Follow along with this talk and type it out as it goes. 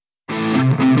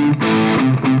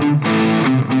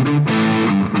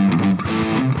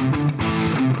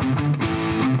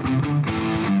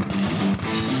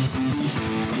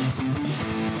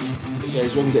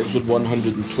welcome to episode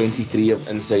 123 of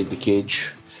Inside the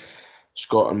Cage.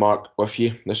 Scott and Mark with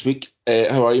you this week.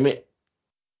 How are you, mate?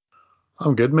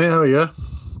 I'm good, mate. How are you?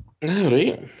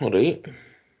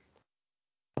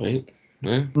 Alright.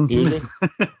 Yeah, usual.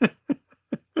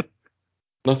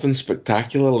 Nothing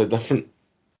spectacularly different.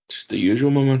 Just the usual,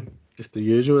 my man. Just the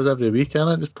usual as every week,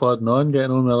 innit? Just plodding on,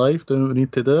 getting on with life, doing what we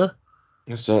need to do.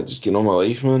 That's it, just getting on my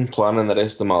life, man. Planning the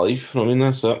rest of my life. I mean,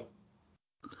 that's it.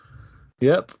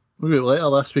 Yep. We were later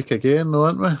this week again, though,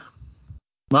 aren't we?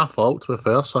 My fault, to be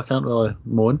fair, so I can't really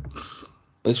moan.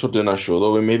 At least we're doing a show,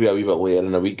 though. We may be a wee bit later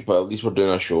in the week, but at least we're doing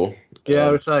a show.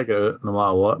 Yeah, we try to get out no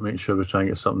matter what. Make sure we try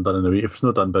and get something done in the week. If it's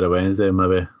not done by the Wednesday,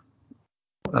 maybe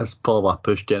that's probably a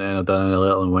push getting it done any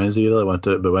later than Wednesday. You really want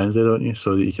to do it by Wednesday, don't you?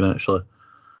 So that you can actually...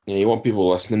 Yeah, you want people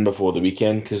listening before the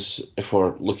weekend, because if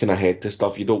we're looking ahead to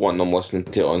stuff, you don't want them listening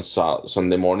to it on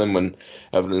Sunday morning when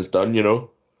everything's done, you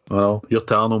know? Well, you're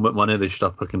telling them what money they should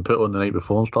have fucking put on the night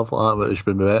before and stuff like that, but they should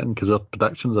be betting because their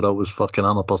predictions are always fucking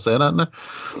 100%, aren't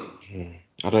they?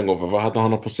 I don't think I've ever had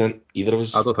 100%, either of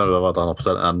us. I don't think I've ever done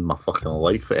 100% in my fucking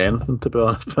life for anything, to be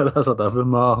honest, but that's a different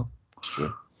matter. It's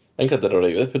true. I think I did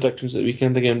alright with the predictions at the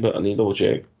weekend again, but I need to double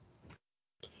check.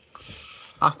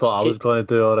 I thought I was going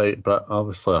to do alright, but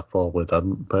obviously I probably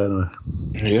didn't, but anyway.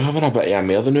 You're having a bit of a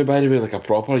mare than now, by the way,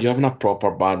 you're having a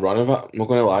proper bad run of it, I'm not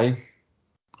going to lie.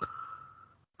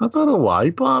 I don't know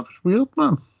why, but it's weird,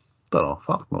 man. Don't know,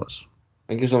 fuck knows.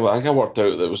 I think I worked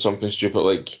out that it was something stupid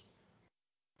like,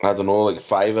 I don't know, like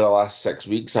 5 of the last 6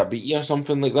 weeks I beat you or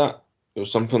something like that. It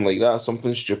was something like that,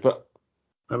 something stupid.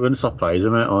 It wouldn't surprise me,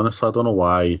 mate, honestly. I don't know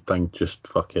why you think just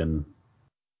fucking...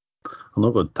 I'm not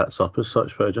going tits up as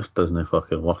such, but it just doesn't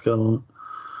fucking work at the moment.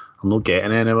 I'm not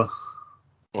getting anywhere.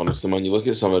 Honestly, man, you look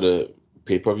at some of the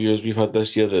pay-per-views we've had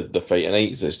this year, the fighting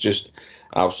nights, it's just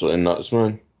absolutely nuts,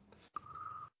 man.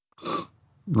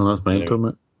 No, that's mental,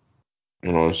 mate.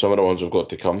 You know, some of the ones we've got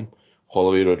to come.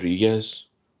 Holloway Rodriguez,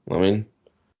 I mean,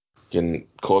 getting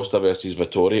Costa versus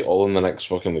Vittori all in the next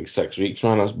fucking like 6 weeks,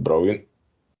 man. That's brilliant.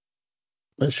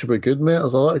 It should be good, mate.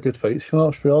 There's a lot of good fights coming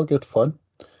up. It should be all good fun.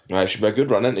 It should be a good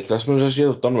run into Christmas this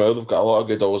year. They've done well. They've got a lot of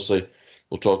good, obviously.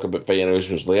 We'll talk about fighting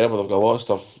announcements later, but they've got a lot of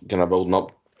stuff kind of building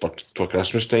up for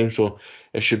Christmas time, so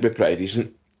it should be pretty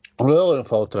decent. I'm really looking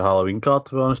forward to the Halloween card,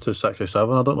 to be honest,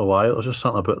 267. I don't know why. There's just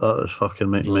something about that that's fucking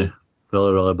making me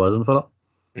really, really buzzing for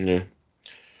it. Yeah.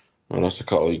 Well, that's a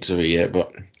couple of weeks away yet,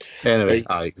 but... Anyway,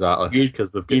 right. Exactly.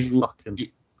 Because we've got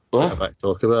fucking... What? Quite a bit to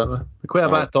talk about, haven't we? Quite a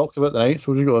bit to talk about tonight,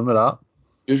 so we'll just go on with that.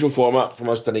 Usual format from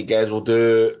us tonight, guys. We'll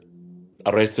do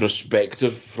a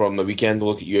retrospective from the weekend.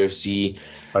 We'll look at UFC.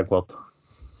 Big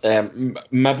word.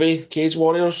 Maybe Cage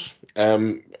Warriors.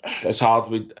 It's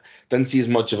hard. We didn't see as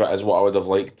much of it as what I would have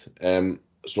liked.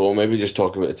 So maybe just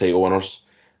talk about the title winners.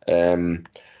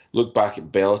 Look back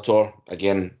at Bellator.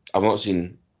 Again, I've not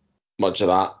seen much of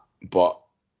that, but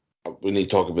we need to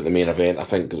talk about the main event, I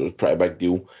think, because it was a pretty big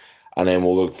deal. And then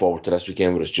we'll look forward to this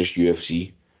weekend where it's just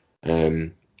UFC.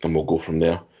 And we'll go from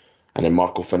there. And then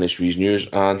Mark will finish with his news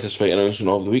and his fight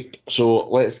announcement of the week. So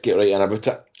let's get right in about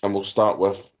it. And we'll start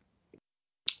with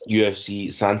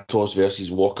UFC Santos versus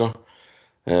Walker.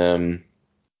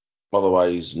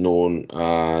 Otherwise known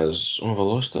as... Oh, have I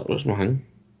lost it? Where's my thing?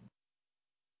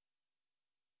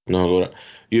 No, I got it.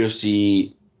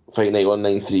 UFC Fight Night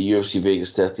 193, UFC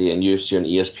Vegas 30, and UFC on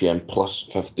ESPN Plus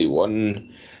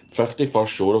 51. 51st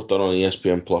show I've done on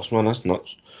ESPN Plus, man. That's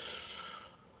nuts.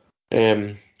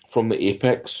 From the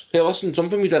Apex. Hey, listen,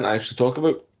 something we didn't actually talk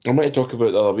about. I might talk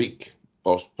about the other week,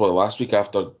 or probably last week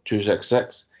after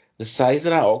 266. The size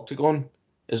of that octagon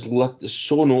is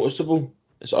so noticeable.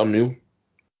 It's unreal.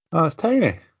 Oh, it's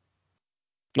tiny.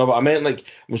 No, but I meant like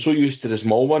I'm so used to the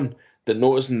small one that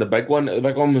noticing the big one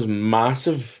was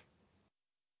massive.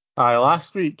 Aye,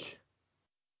 last week.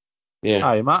 Yeah.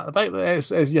 Aye,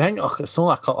 as you think, it's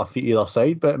only a couple of feet either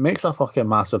side, but it makes a fucking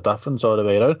massive difference all the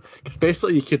way around. Because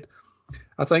basically,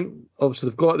 I think, obviously,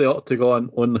 they've got the octagon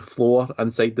on the floor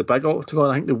inside the big octagon.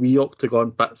 I think the wee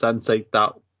octagon fits inside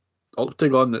that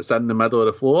octagon that's in the middle of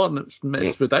the floor, and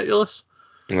it's ridiculous.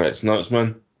 Right, it's nuts,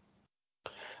 man.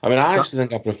 I mean, I actually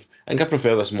think I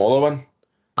prefer the smaller one.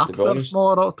 I prefer the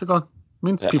smaller octagon. I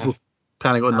mean, people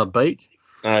can't go on their bike.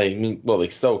 I mean, well, they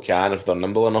still can if they're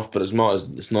nimble enough, but it's not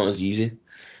as easy.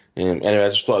 Anyway, I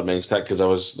just thought I'd mention that because I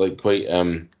was like quite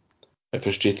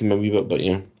frustrating me a wee bit, but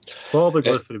yeah. Probably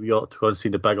go for the wee octagon, see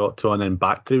the big octagon, and then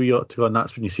back to the wee octagon.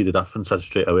 That's when you see the difference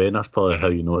straight away, and that's probably how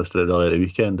you noticed it earlier at the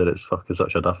weekend, that it's fucking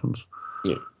such a difference.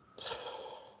 Yeah.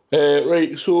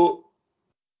 Right, so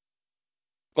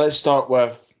let's start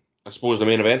with, I suppose, the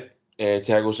main event.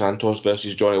 Thiago Santos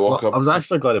versus Johnny Walker. Well, I was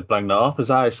actually glad to bring that up. Is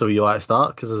that actually where you like to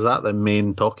start? Because is that the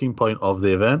main talking point of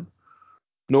the event?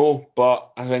 No,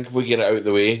 but I think if we get it out of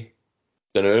the way,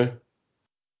 don't know.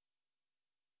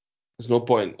 There's no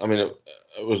point. I mean,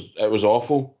 it was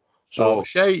awful. Oh, it So was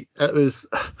shite. It was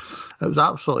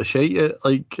absolutely shite.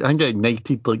 Like, I think it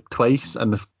ignited like twice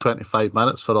in the 25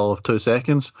 minutes for all of 2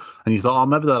 seconds, and you thought, oh,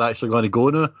 maybe they're actually going to go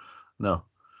now. No.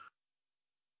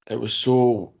 it was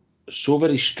so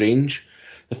very strange.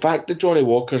 The fact that Johnny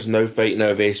Walker's now fighting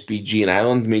out of SBG in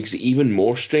Ireland makes it even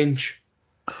more strange.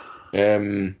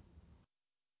 Um,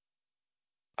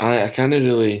 I can't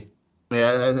really.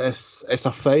 Yeah, it's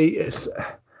a fight.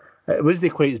 It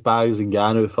wasn't quite as bad as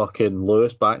Ngannou fucking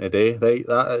Lewis back in the day, right?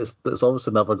 It's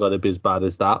obviously never going to be as bad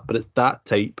as that, but it's that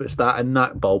type. It's that in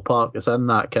that ballpark. It's in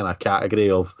that kind of category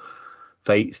of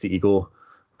fights that you go,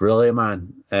 really,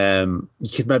 man. You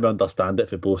could maybe understand it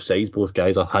for both sides. Both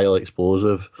guys are highly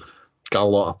explosive, got a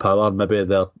lot of power. Maybe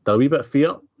they're a wee bit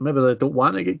fear. Maybe they don't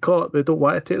want to get caught. They don't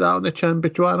want to take that on the chin,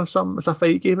 but you want or something. It's a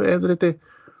fight game at the end of the day.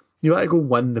 You want to go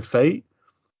win the fight.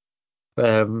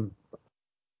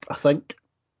 I think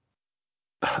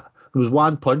there was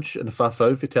one punch in the fifth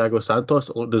round for Thiago Santos.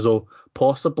 It looked as though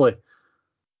possibly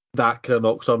that could have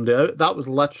knocked somebody out. That was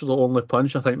literally the only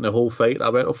punch I think in the whole fight. I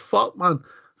went, oh fuck, man.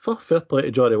 Fair play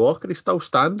to Johnny Walker. He's still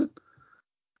standing.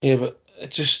 Yeah, but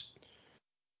it just.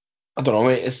 I don't know,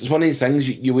 mate. It's one of these things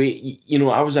you wait.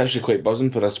 I was actually quite buzzing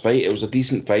for this fight. It was a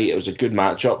decent fight. It was a good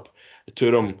matchup. The two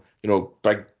of them,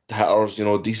 big hitters,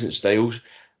 decent styles.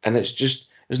 And it's just,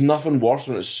 there's nothing worse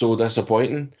when it's so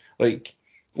disappointing. Like,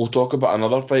 we'll talk about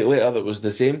another fight later that was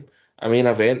the same. A main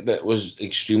event that was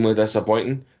extremely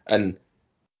disappointing. And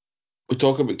we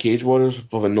talk about Cage Warriors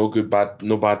having no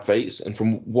bad fights. And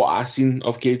from what I seen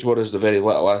of Cage Warriors, the very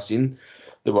little I seen,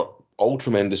 they were all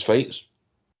tremendous fights.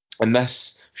 And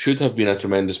this should have been a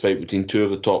tremendous fight between two of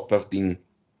the top 15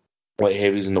 light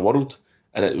heavies in the world.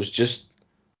 And it was just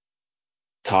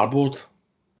cardboard.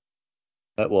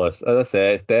 It was. As I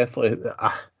say, it's definitely.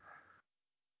 I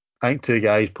think two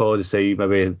guys probably decided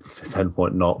maybe they didn't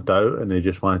want knocked out and they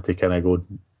just wanted to kind of go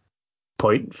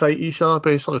point fight each other,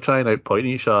 basically try and outpoint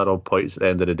each other on points at the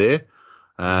end of the day.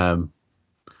 Um,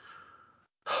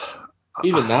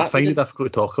 Even I that, find it difficult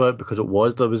to talk about because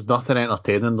there was nothing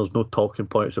entertaining. There's no talking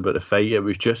points about the fight. It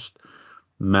was just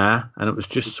meh, and it was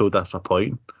just so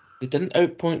disappointing. they didn't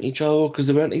outpoint each other because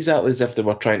they weren't exactly as if they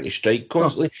were trying to strike Oh,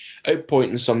 constantly.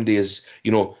 Outpointing somebody is,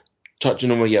 touching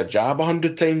them with your jab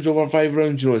 100 times over 5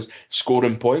 rounds, is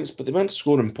scoring points, but they weren't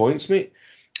scoring points, mate.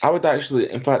 I would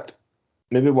actually, in fact,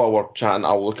 maybe while we're chatting,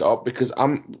 I'll look it up because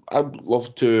I'd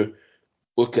love to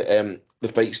look at the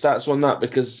fight stats on that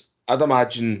because I'd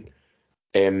imagine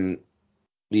um,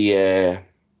 the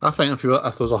I think if there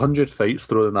was 100 fights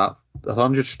thrown in that,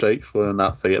 100 strikes thrown in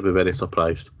that fight, I'd be very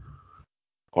surprised.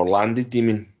 or landed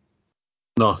demon.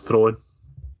 No, thrown.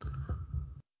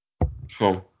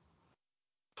 Oh,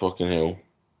 fucking hell.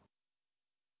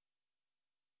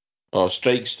 Oh,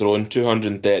 strikes thrown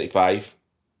 235.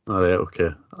 All right, okay.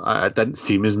 It didn't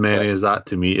seem as many as that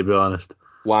to me, to be honest.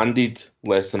 Landed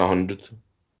less than 100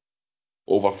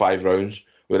 over 5 rounds.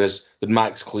 Whereas did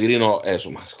Max Cleary not?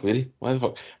 Max Cleary? Why the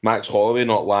fuck? Max Holloway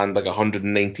not land like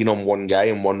 119 on one guy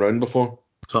in one round before?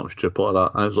 Something stupid like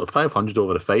that. And it was like 500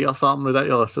 over the fight or something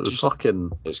ridiculous. It was Just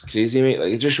fucking. it's crazy, mate.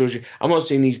 Like it just shows you. I'm not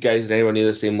saying these guys are anywhere near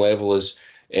the same level as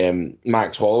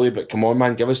Max Holloway, but come on,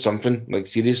 man, give us something. Like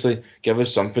seriously, give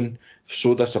us something.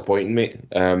 So disappointing, mate.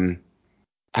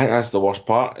 I think that's the worst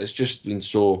part. It's just been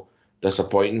so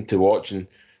disappointing to watch and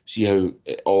see how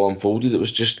it all unfolded. It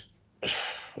was just,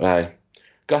 aye,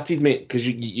 gutted, mate. Because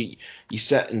you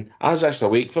sit and I was actually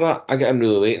awake for that. I got in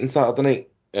really late on Saturday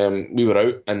night. We were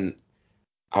out and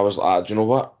I was like, do you know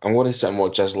what? I'm going to sit and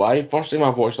watch this live. First time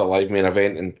I've watched a live main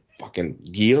event in fucking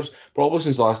years. Probably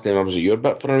since the last time I was at your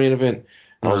bit for a main event.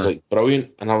 I was like,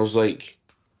 brilliant. And I was like,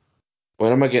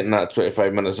 when am I getting that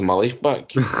 25 minutes of my life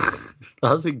back?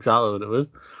 That's exactly what it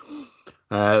was.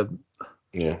 Um,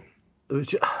 Yeah. it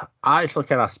was I actually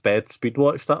kind of speed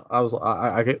watched it. I was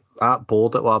I get that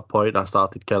bored at one point. I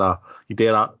started kind of you do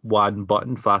that one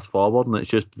button fast forward and it's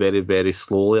just very very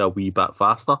slowly a wee bit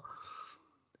faster.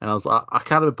 And I was like, I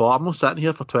can't be bothered. I'm not sitting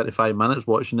here for 25 minutes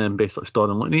watching them basically stand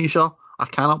and looking at each other. I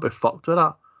cannot be fucked with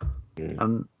that. Mm.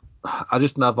 And I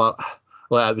just never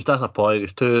like I was disappointed.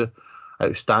 It's two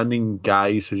outstanding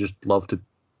guys who just love to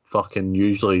fucking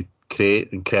usually create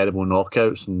incredible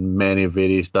knockouts in many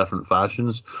various different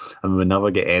fashions, and we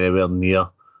never get anywhere near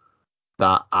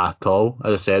that at all.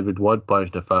 As I said, we'd one punch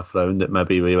in the fifth round that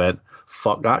maybe we went,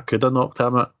 fuck, that could have knocked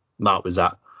him out. That was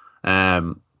it.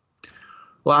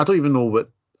 Well, I don't even know what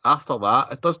after that.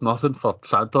 It does nothing for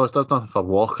Santos. It does nothing for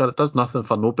Walker. It does nothing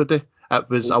for nobody. It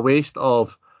was a waste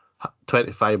of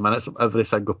 25 minutes of every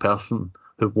single person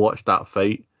who watched that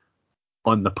fight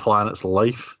on the planet's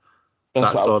life.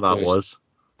 That's all that was.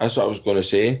 That's what I was going to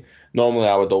say. Normally,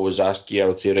 I would always ask you, I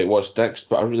would say, right, what's next?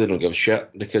 But I really don't give a shit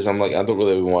because I'm like, I don't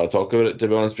really want to talk about it, to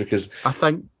be honest, because I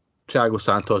think Thiago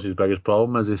Santos' biggest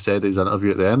problem, as he said in his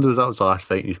interview at the end, was that was the last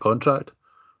fight in his contract.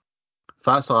 If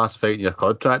that's the last fight in your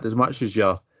contract, as much as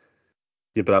you've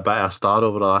been a bit of a star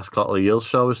over the last couple of years,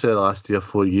 shall we say, the last 3 or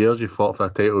 4 years, you fought for a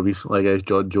title recently against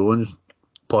John Jones,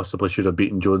 possibly should have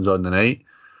beaten Jones on the night.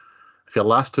 If your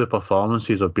last 2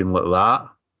 performances have been like that,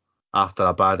 after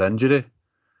a bad injury,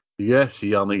 the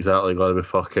UFC aren't exactly going to be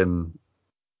fucking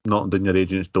knocking down your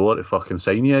agent's door to fucking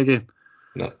sign you again.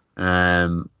 No.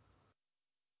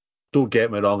 Don't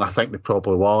get me wrong, I think they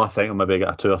probably will. I think they'll maybe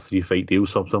get a 2 or 3 fight deal,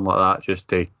 something like that, just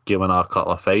to give him a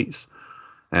couple of fights.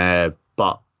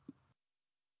 But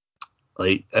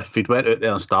like, if he'd went out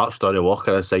there and started Story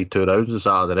Walker inside 2 rounds on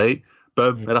Saturday night,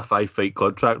 boom, with a 5-fight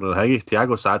contract on Higgy,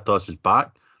 Thiago Santos is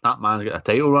back. That man's got a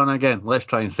title run again. Let's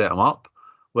try and set him up.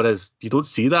 Whereas you don't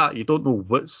see that. You don't know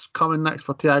what's coming next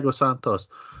for Thiago Santos.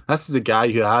 This is a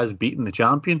guy who has beaten the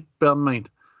champion, bear in mind.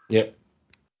 Yep.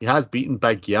 He has beaten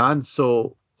Big Jan,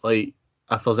 so like,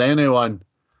 if there's anyone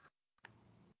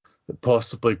that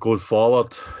possibly going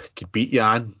forward could beat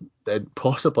Jan, then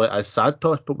possibly as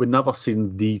Santos, but we've never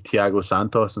seen the Thiago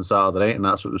Santos on Saturday night, and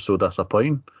that's what was so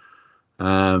disappointing.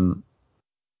 Aye.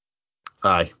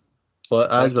 Well,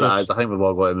 as what it is, I think we've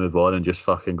all got to move on and just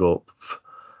fucking go,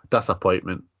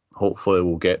 disappointment. Hopefully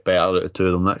we'll get better out of the 2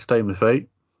 of them next time they fight.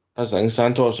 That's the thing,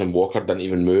 Santos and Walker didn't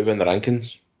even move in the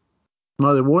rankings.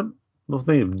 No, they won't. There's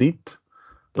no need.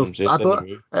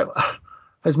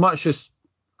 As much as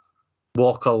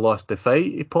Walker lost the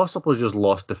fight, he possibly just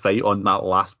lost the fight on that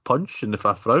last punch in the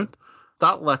 5th round.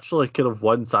 That literally could have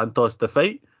won Santos the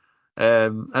fight.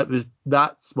 It was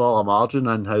that small a margin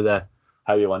in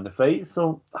how he won the fight.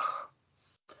 So,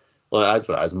 well, it is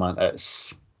what it is, man.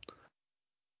 It's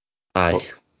aye.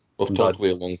 We've talked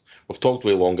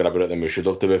way longer about it than we should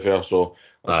have, to be fair. So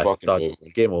let's fucking move on.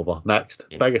 Game over. Next,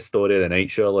 biggest story of the night,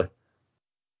 surely.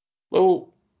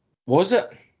 Well, was it?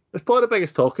 It's probably the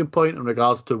biggest talking point in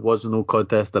regards to was no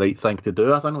contest the right thing to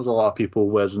do. I think there was a lot of people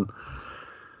wasn't.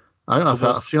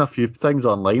 I've seen a few things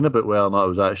online about whether or not it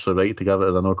was actually right to give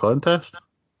it a no contest.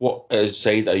 What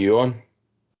side are you on?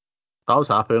 I was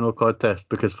happy with no contest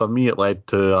because for me it led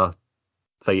to a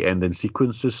fight ending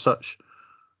sequence as such.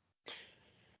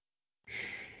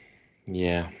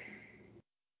 Yeah.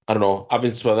 I don't know. I've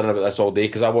been swithering about this all day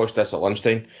because I watched this at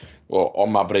lunchtime. Well,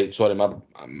 on my break. Sorry,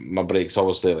 my break's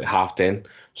obviously like 10:30.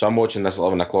 So I'm watching this at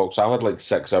 11 o'clock. So I had like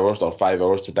 6 hours or 5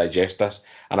 hours to digest this.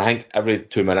 And I think every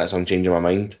 2 minutes I'm changing my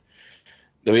mind.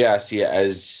 The way I see it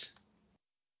is,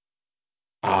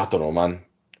 I don't know, man.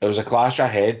 It was a clash of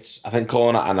heads. I think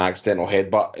calling it an accidental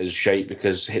headbutt is shite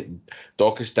because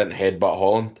Dawkins didn't headbutt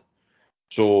Holland.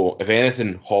 So if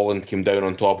anything, Holland came down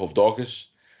on top of Dawkins.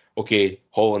 Okay,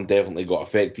 Holland definitely got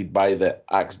affected by the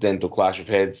accidental clash of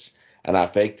heads and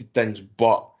that affected things,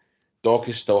 but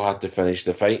Dawkins still had to finish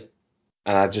the fight.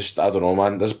 And I don't know,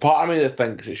 man. There's a part of me that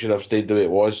thinks it should have stayed the way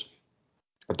it was.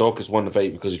 Dawkins won the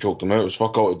fight because he choked him out. It was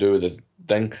fuck all to do with the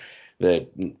thing, the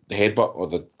headbutt or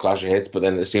the clash of heads. But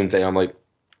then at the same time, I'm like,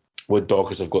 would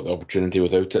Dawkins have got the opportunity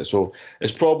without it? So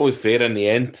it's probably fair in the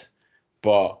end,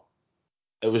 but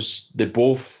it was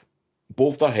both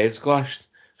their heads clashed.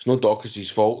 It's no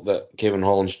Dawkins' fault that Kevin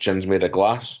Holland's chin's made of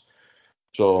glass.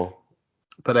 So,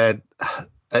 but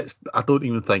I don't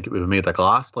even think it would have made of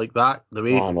glass like that. The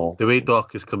way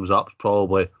Dawkins comes up is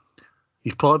probably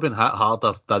he's probably been hit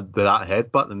harder with that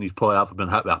headbutt than he's probably ever been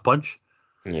hit with a punch.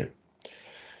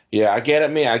 Yeah, I get it,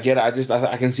 mate. I get it.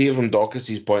 I can see it from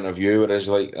Dawkins' point of view, whereas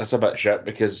like that's a bit shit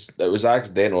because it was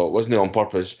accidental. It wasn't on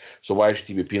purpose. So why should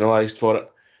he be penalised for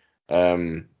it? I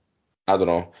don't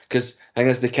know. Because the thing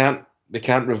is, they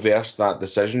can't reverse that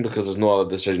decision because there's no other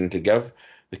decision to give.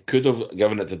 They could have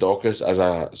given it to Dawkins as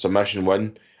a submission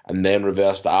win and then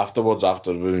reversed it afterwards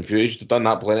after reviewing footage. They've done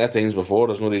that plenty of times before.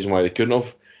 There's no reason why they couldn't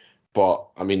have. But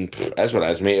I mean, that's what it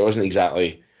is, mate.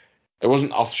 It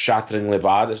wasn't earth-shatteringly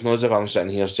bad. It's not as if I'm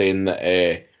sitting here saying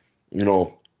that,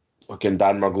 fucking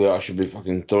Dan Miragliotta should be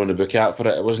fucking throwing the book out for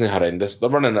it. It wasn't horrendous. They're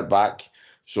running it back,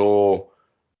 so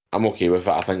I'm okay with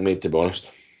it, I think, mate, to be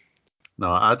honest.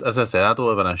 No, as I said, I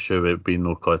don't have an issue with being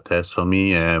no contest. For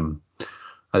me, as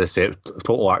I said,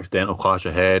 total accidental clash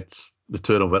of heads. The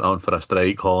two of them went on for a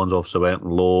strike. Hollins obviously went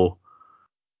low.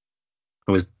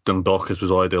 Dawkins was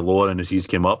already lower, and as he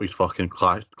came up, he's fucking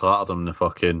clattered him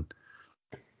in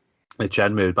the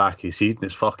chin with the back of his seat, and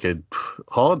it's fucking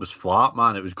Holland was flat,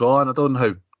 man. It was gone. I don't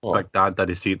know how Big Dan did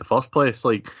his seat in the first place.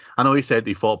 Like, I know he said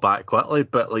he fought back quickly,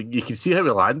 but like you can see how he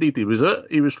landed. He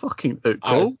was fucking out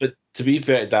cold. But to be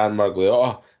fair to Dan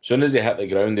Margliotta, as soon as he hit the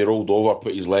ground, he rolled over,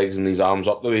 put his legs and his arms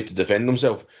up the way to defend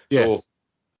himself. Yes. So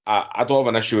I don't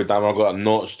have an issue with Dan Margliotta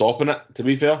not stopping it, to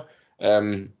be fair. I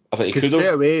think he Because could straight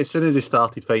have. away, as soon as he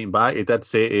started fighting back, he did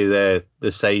say to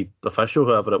the side official,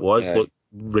 whoever it was, Aye.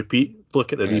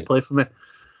 look at the Aye. replay for me.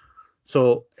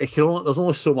 So there's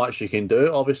only so much you can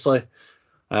do, obviously.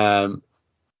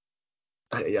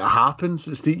 It happens.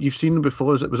 You've seen it before.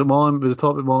 Was it Molly? Was the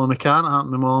top of Molly McCann? It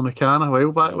happened to Molly McCann a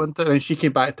while back, wasn't it? And she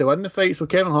came back to win the fight. So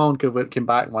Kevin Holland came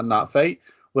back and won that fight.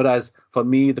 Whereas for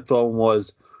me, the problem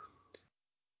was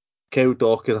Kyle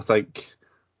Dawkins, I think,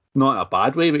 not in a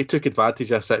bad way, but he took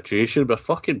advantage of the situation. But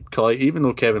fucking, even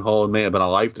though Kevin Holland might have been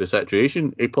alive to the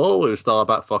situation, he probably was still a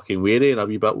bit fucking wary and a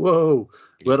wee bit, whoa,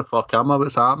 where the fuck am I?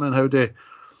 What's happening? How do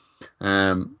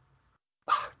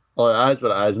Oh, it is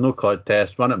what it is. No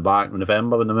contest. Run it back in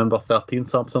November 13th,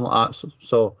 something like that.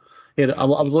 So yeah, I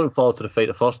was looking forward to the fight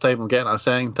the first time. I'm getting it a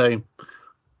second time.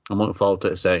 I'm looking forward to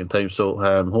it the second time. So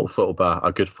hopefully it'll be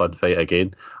a good fun fight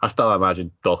again. I still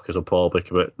imagine Dawkins will probably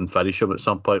come out and finish him at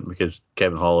some point because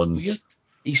Kevin Holland. Weird.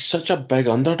 He's such a big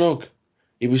underdog.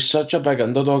 He was such a big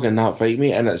underdog in that fight,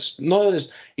 mate. And it's not that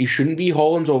he shouldn't be.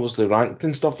 Holland's obviously ranked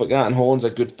and stuff like that, and Holland's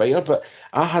a good fighter. But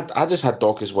I just had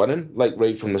Dawkins winning, like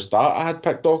right from the start. I had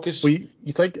picked Dawkins. Well,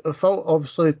 you think Phil,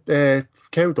 obviously,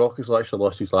 Kyle Dawkins actually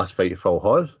lost his last fight to Phil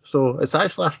Hawes, so it's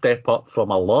actually a step up from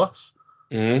a loss,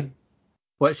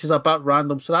 which is a bit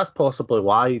random. So that's possibly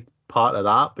why part of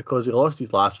that, because he lost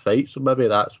his last fight, so maybe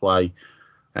that's why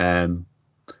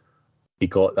he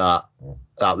got that.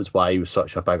 That was why he was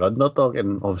such a big underdog,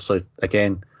 and obviously,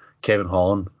 again, Kevin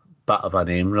Holland, bit of a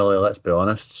name, really. Let's be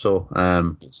honest. So,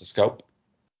 It's a scalp.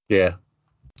 yeah.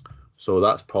 So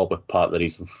that's probably part of the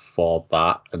reason for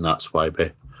that, and that's why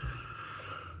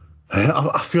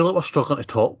I feel like we're struggling to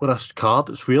talk with this card.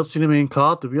 It's weird seeing the main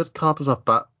card. The weird card is a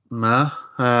bit meh.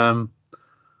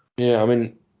 Yeah, I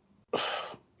mean,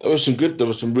 there was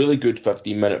some really good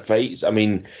 15-minute fights. I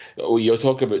mean, you're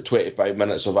talking about 25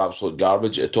 minutes of absolute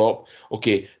garbage at the top.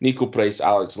 Okay, Nico Price,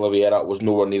 Alex Oliveira was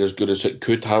nowhere near as good as it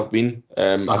could have been.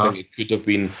 I think it could have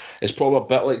been. It's probably a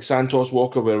bit like Santos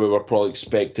Walker, where we were probably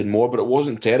expecting more, but it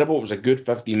wasn't terrible. It was a good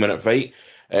 15-minute fight.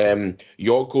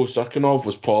 Yotko Sirkunov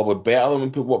was probably better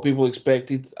than what people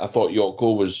expected. I thought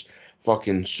Yotko was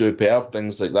fucking superb,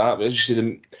 things like that. But as you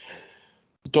see,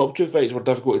 the top two fights were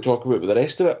difficult to talk about, but the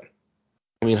rest of it,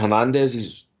 I mean,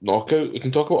 Hernandez's knockout, we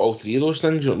can talk about all three of those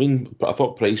things, you know what I mean? But I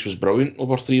thought Price was brilliant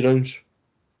over 3 rounds.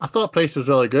 I thought Price was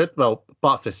really good. Well,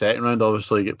 apart from the second round,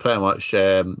 obviously, get pretty much.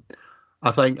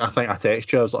 I think I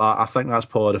texted you. I think that's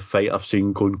probably the fight I've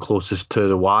seen going closest to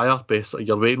the wire. Basically,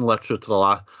 you're waiting literally to the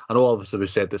last. I know, obviously, we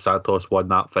said that Santos won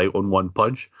that fight on one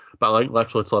punch, but I think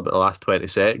literally till about the last 20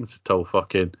 seconds until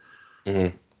fucking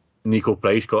Nico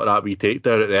Price got that wee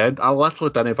takedown at the end. I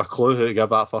literally didn't have a clue who to give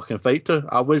that fucking fight to.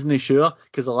 I wasn't sure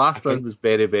because the last round was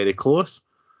very, very close.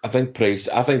 I think Price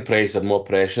had more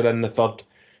pressure in the third,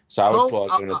 so I would Well,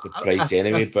 probably give it to Price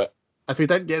anyway. But if he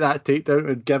didn't get that takedown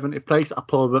and given to Price, I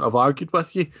probably wouldn't have argued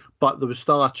with you. But there was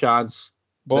still a chance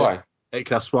that it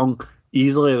could have swung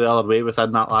easily the other way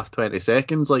within that last 20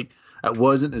 seconds. Like, it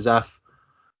wasn't as if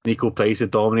Nico Price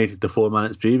had dominated the 4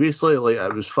 minutes previously. Like,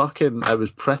 it was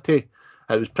pretty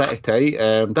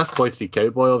tight. Disappointed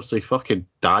Cowboy obviously fucking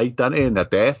died, didn't he, in the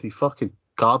death. His fucking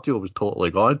cardio was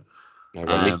totally gone.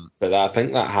 but I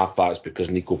think that half that's because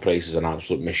Nico Price is an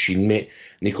absolute machine, mate.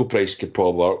 Nico Price could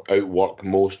probably outwork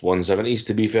most 170s,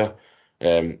 to be fair.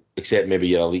 Except maybe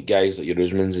your elite guys like your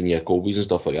Usmans and your Colbys and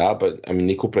stuff like that. But I mean,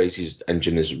 Nico Price's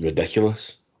engine is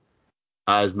ridiculous.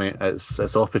 As mate,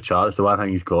 it's off the charts. The one thing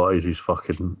he's got is his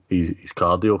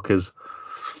cardio, because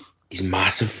he's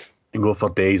massive. He can go for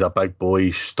days. A big boy,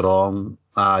 he's strong.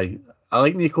 I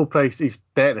like Nico Price. He's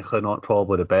technically not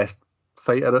probably the best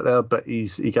fighter out there, but he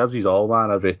gives his all,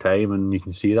 man, every time, and you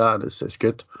can see that, and it's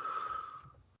good.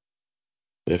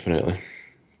 Definitely.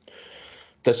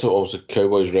 This also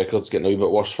Cowboys' record's getting a wee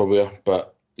bit worse for wear,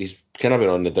 but he's kind of been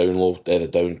on the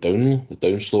the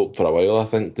down slope for a while. I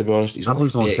think, to be honest, he's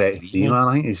only on 33, man.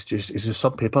 I think he's just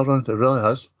some paper round. It really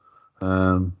has.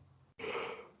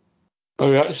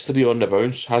 Oh yeah, it's 3 on the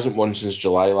bounce. Hasn't won since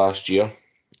July last year.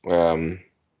 Yeah,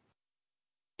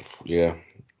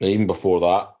 and even before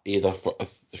that, he had a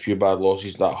few bad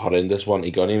losses. That horrendous one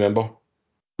to Gunny, remember?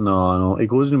 No. He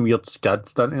goes in weird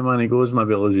skids, doesn't he, man? He goes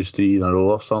maybe loses 3 in a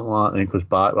row or something like that, and he goes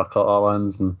back with a couple of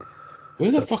wins. And who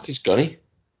the fuck is Gunny?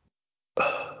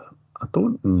 I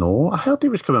don't know. I heard he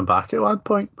was coming back at one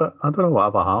point, but I don't know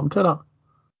whatever happened to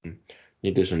that.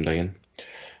 You do some digging.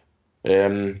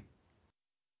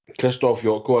 Krzysztof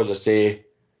Jotko, as I say,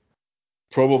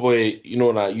 probably, you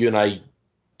know, that you and I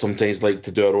sometimes like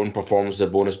to do our own performance as a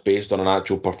bonus based on an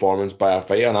actual performance by a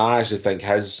fighter, and I actually think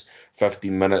his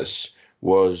 15 minutes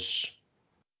was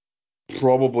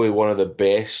probably one of the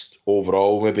best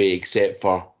overall, maybe except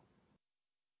for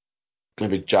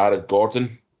maybe Jared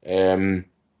Gordon.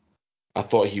 I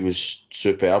thought he was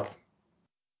superb.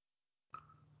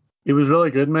 He was really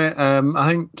good, mate. I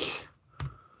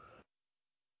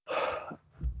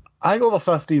think over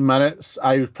 15 minutes,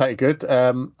 I was pretty good.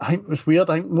 I think it was weird.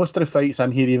 I think most of the fights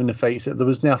in here, even the fights, there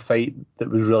wasn't a fight that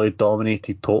was really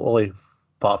dominated totally,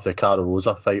 apart from the Cara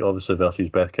Rosa fight, obviously, versus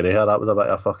Beth Correia. That was a bit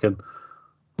of fucking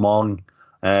long.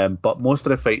 But most of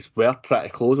the fights were pretty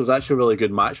close. It was actually really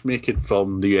good matchmaking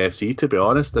from the UFC, to be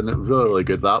honest, and it was really, really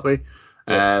good that way.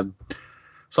 Yeah.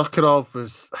 Sakharov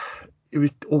was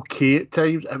okay at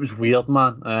times. It was weird,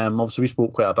 man. Obviously, we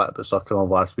spoke quite a bit about Sakharov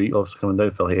last week, obviously coming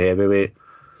down for heavyweight,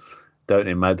 down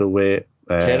to middleweight.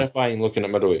 Terrifying looking at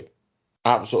middleweight.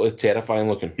 Absolutely terrifying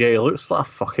looking. Yeah, he looks like a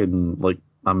fucking, like,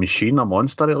 a machine, a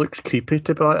monster. It looks creepy,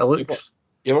 to be honest. It looks...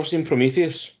 You ever seen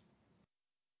Prometheus?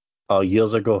 Oh,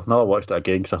 years ago. No, I watched it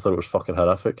again because I thought it was fucking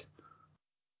horrific.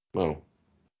 Well,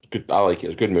 it's good. I like it.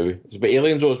 It's a good movie. It's about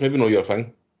aliens, though. It's maybe not your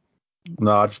thing.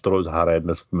 No, I just thought it was a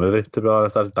horrendous movie, to be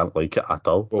honest. I just didn't like it at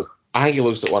all. Well, I think he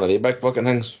looks like one of the big fucking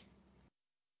things.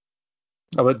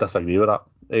 I would disagree with that.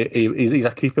 He's a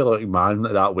creepy looking man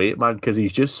at that weight, man, because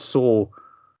he's just so...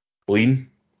 Lean.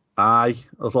 Aye,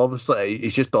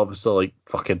 he's just obviously like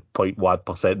fucking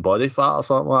 0.1% body fat or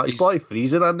something like that. He's probably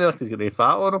freezing in there because he's got no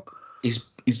fat on him.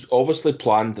 He's obviously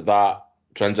planned that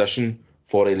transition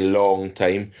for a long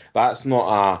time. That's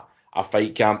not a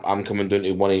fight camp. I'm coming down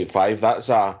to 185. That's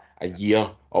a year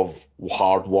of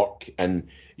hard work and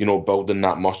building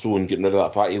that muscle and getting rid of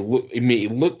that fat. He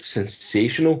looked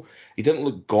sensational. He didn't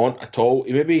look gaunt at all.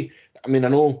 I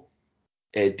know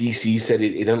DC said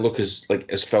he didn't look as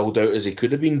filled out as he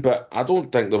could have been, but I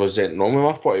don't think there was anything wrong with him.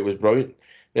 I thought he was brilliant.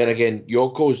 Then again,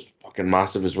 Yoko's fucking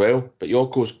massive as well, but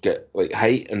Yoko's get like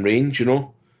height and range,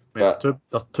 Mate, But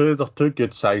they're two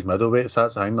good sized middleweights.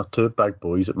 That's the thing. They're two big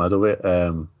boys at middleweight.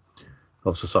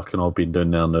 Obviously, Sucking all been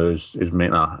down there now is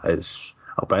making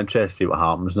I'll be interested to see what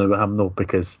happens now with him though,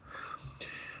 because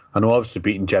I know obviously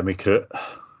beating Jimmy Crute a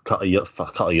couple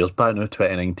of years back now,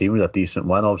 2019 was a decent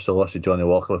win. Obviously lost to Johnny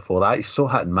Walker before that. He's so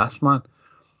hit and miss, man,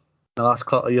 the last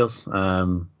couple of years.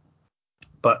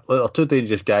 But they're two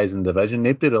dangerous guys in the division.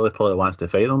 Nobody really probably wants to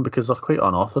fight them because they're quite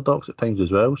unorthodox at times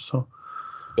as well. So.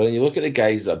 But then you look at the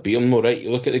guys that beat him, though, right?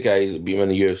 You look at the guys that beat him in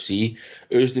the UFC: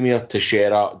 Uzdemir,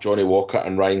 Teixeira, Johnny Walker,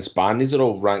 and Ryan Spann. These are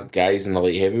all ranked guys in the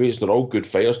light heavyweights. They're all good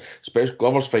fighters. Especially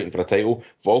Glover's fighting for a title.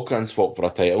 Volkan's fought for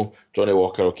a title. Johnny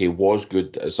Walker, okay, was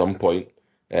good at some point.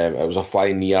 It was a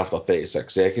flying knee after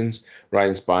 36 seconds.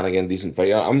 Ryan Spann, again, decent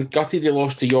fighter. I'm gutted he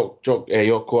lost to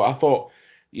Yoko. I thought,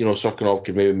 Sukhanov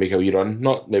could maybe make a wee run.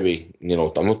 Not maybe, I'm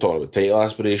not talking about title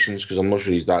aspirations because I'm not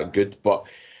sure he's that good, but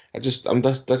I'm just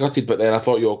gutted. But then I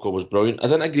thought Yoko was brilliant. I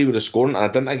didn't agree with the scoring, and I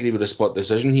didn't agree with the split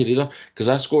decision here either, because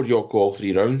I scored Yoko all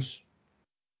 3 rounds.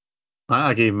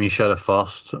 I gave Misha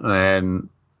first, and then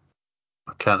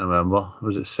I can't remember.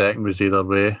 Was it second was either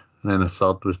way, and then the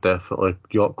third was definitely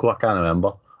Yoko. I can't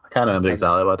remember.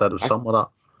 Exactly what I did. It was something like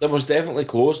that. That was definitely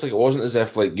close. Like, it wasn't as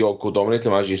if Yoko dominated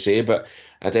him, as you say, but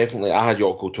I had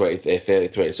Yoko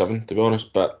 30-27, to be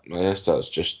honest. But I guess that's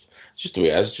just the way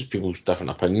it is. Just people's different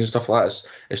opinions, stuff like that.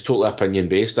 It's totally opinion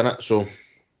based, isn't it? So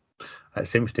it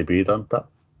seems to be, doesn't it?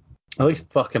 At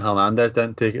least fucking Hernandez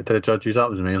didn't take it to the judges. That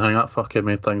was the main thing. That fucking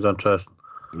made things interesting.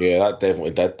 Yeah, that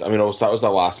definitely did. I mean, also, that was the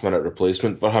last minute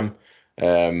replacement for him.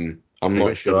 I'm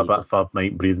not sure. A bit for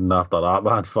night breathing after that,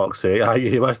 man. Fuck's sake.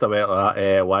 He must have went like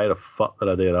that. Why the fuck did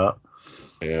I do that?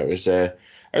 Yeah, it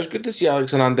was good to see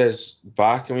Alex Hernandez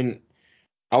back. I mean,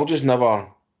 I'll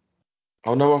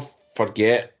never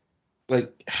forget.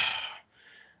 Like,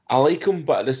 I like him,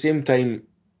 but at the same time,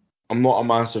 I'm not a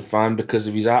massive fan because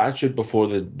of his attitude before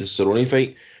the Cerrone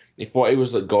fight. He thought he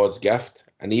was like God's gift,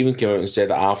 and he even came out and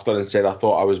said it after and said, "I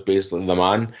thought I was basically the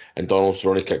man," and Donald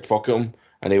Cerrone kicked fuck at him,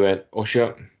 and he went, "Oh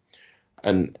shit."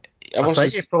 And I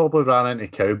think he probably ran into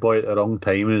Cowboy at the wrong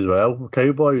time as well.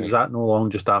 Cowboy was that no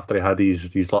long just after he had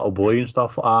his little boy and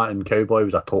stuff like that, and Cowboy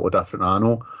was a totally different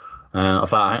animal. In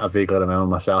fact, I think I vaguely remember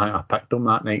myself. I think I picked him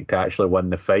that night to actually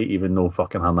win the fight, even though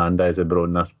fucking Hernandez had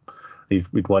blown this.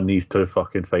 We'd won these 2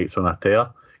 fucking fights on a tear.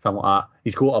 Something like that.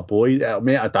 He's got a boy. It'll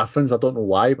make a difference. I don't know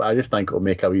why, but I just think it'll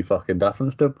make a wee fucking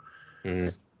difference to him.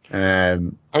 I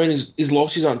mean, his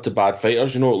losses aren't to bad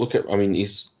fighters.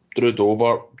 He's Drew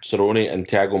Dober, Cerrone, and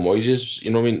Thiago Moises.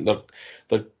 You know what I mean?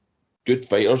 They're good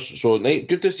fighters. So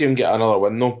good to see him get another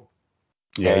win, though.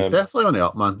 Yeah, he's definitely on the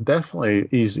up, man. Definitely,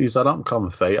 he's an up and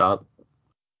coming fighter.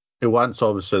 he wants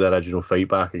obviously the original fight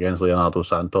back against Leonardo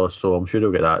Santos, so I'm sure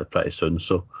he'll get that pretty soon.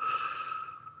 So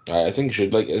I think he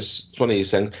should. Like, it's one of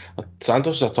these things.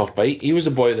 Santos is a tough fight. He was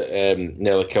the boy that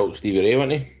nearly killed Stevie Ray,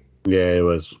 wasn't he? yeah, he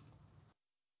was.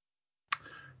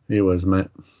 He was, mate.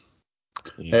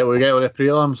 Yeah. We get with the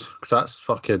prelims because that's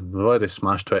fucking. We've already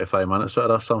smashed 25 minutes out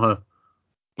of this somehow.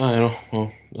 I know.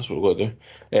 Well, that's what we've got to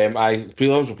do.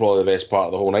 Prelims were probably the best part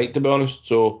of the whole night, to be honest.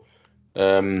 So,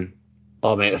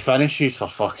 Oh mate, the finishes are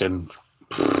fucking.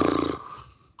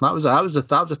 That was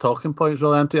the talking points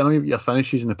really, into it. I mean, your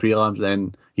finishes in the prelims,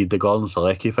 then you had the Gordon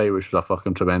Selecki fight, which was a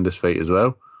fucking tremendous fight as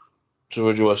well. so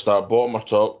would you want to start bottom or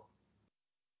top?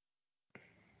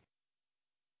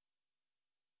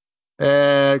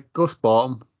 Go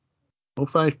bottom. We'll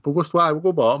finish. We'll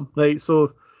go bottom. Right.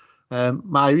 So,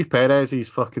 Myri Perez, his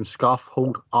fucking scuff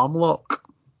hold arm lock.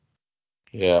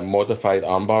 Yeah, modified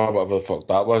armbar, whatever the fuck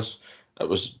that was. It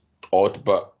was odd,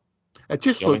 but It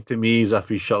just yummy. looked to me as if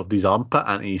he shoved his armpit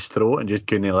into his throat and just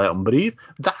couldn't let him breathe.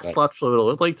 That's Right. literally what it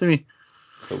looked like to me.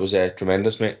 It was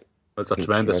tremendous, mate. It's a It was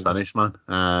tremendous tremendous. finish,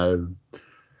 man.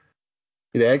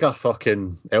 The Egger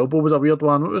fucking elbow was a weird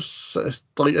one. It's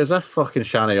like as if fucking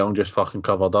Shanna Young just fucking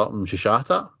covered up and she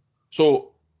shot it.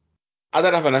 So I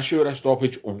didn't have an issue with this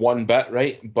stoppage one bit,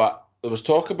 right? But there was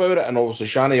talk about it, and obviously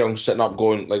Shanna Young sitting up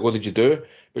going, like, what did you do?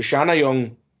 But Shanna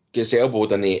Young gets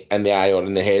elbowed in the eye or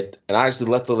in the head, and actually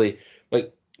literally,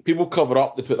 like, people cover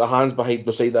up, they put their hands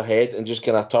beside their head and just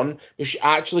kind of turn. But she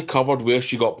actually covered where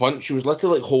she got punched. She was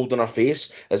literally like holding her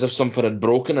face as if something had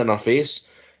broken in her face.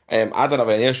 I didn't have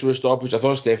any issue with stoppage. I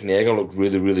thought Stephanie Egger looked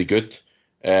really, really good.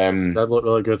 That looked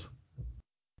really good.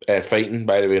 Fighting,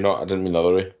 by the way, not I didn't mean the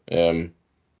other way.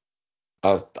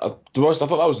 To be honest, I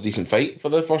thought that was a decent fight for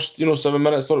the first, 7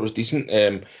 minutes. I thought it was decent.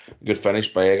 Good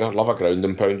finish by Egger. Love a ground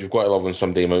and pound. You've got to love when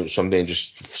somebody mounts somebody and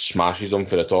just smashes them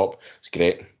for the top. It's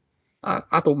great.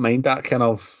 I don't mind that kind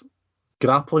of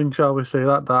grappling, shall we say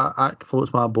that act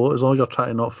floats my boat as long as you're trying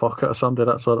to not fuck it or somebody.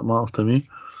 That's all that matters to me.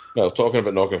 Well, talking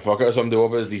about knocking fuck out of somebody, what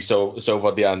was the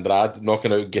Silva de Andrade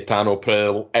knocking out Gaetano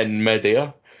Pereira in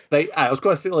midair? Like I was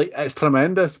going to say, like it's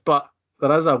tremendous, but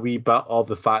there is a wee bit of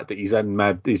the fact that he's in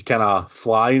mid. He's kind of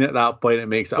flying at that point. It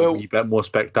makes it a Well, wee bit more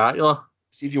spectacular.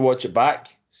 see if you watch it back,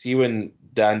 see when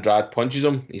de Andrade punches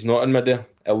him, he's not in midair.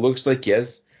 It looks like he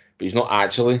is, but he's not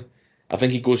actually. I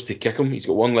think he goes to kick him. He's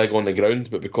got one leg on the ground,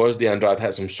 but because de Andrade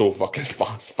hits him so fucking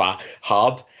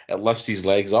hard, it lifts his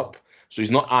legs up. So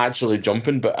he's not actually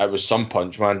jumping, but it was some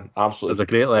punch, man. It was Absolutely. a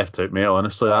great left hook, mate.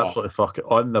 Honestly, Oh, absolutely fucking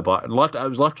on the button. It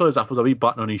was literally as if there was a wee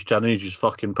button on his chin, and he just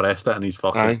fucking pressed it, and he's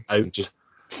fucking aye. out. Just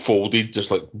folded,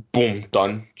 just like boom,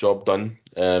 done, job done.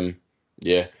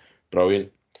 Yeah,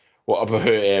 brilliant. What about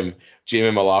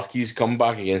Jamie Malarkey's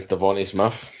comeback against Devontae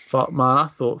Smith? Fuck, man, I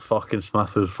thought fucking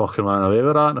Smith was fucking running away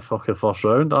with that in the fucking first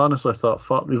round. I honestly thought,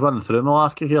 fuck, he's running through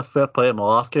Malarkey here. Fair play to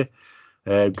Malarkey.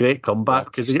 Great comeback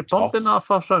because he Malarkey's get pumped in tough.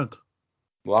 that first round.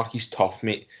 Malarkey's tough,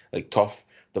 mate. Like tough.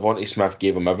 Devontae Smith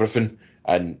gave him everything,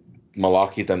 and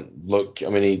Malarkey didn't look. I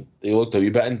mean, he looked a wee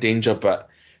bit in danger, but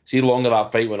see, the longer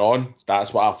that fight went on,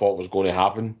 that's what I thought was going to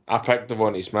happen. I picked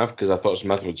Devontae Smith because I thought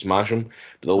Smith would smash him,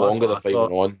 but the Well, that's longer what the I fight went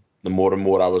thought. on, the more and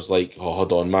more I was like, oh,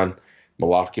 hold on, man.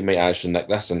 Malarkey might actually nick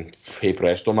this, and hey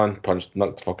presto, man,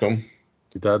 knocked the fuck out of him.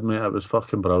 He did, mate. It was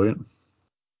fucking brilliant.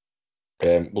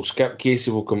 We'll skip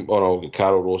Casey. We'll come. Oh no, we'll get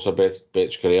Carol Rosa,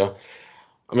 Betch career.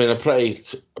 I mean, a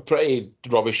pretty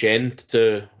rubbish end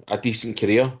to a decent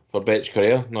career for Betch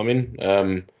career. You know what I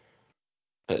mean?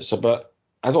 It's a bit.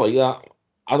 I don't like that.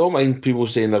 I don't mind people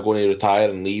saying they're going to retire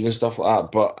and leave and stuff like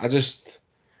that, but I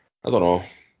don't know.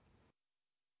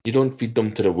 You don't feed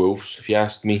them to the wolves, if you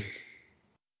ask me.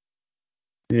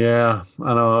 Yeah,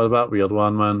 I know, a bit weird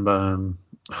one, man,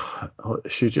 but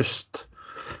she just,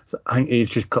 I think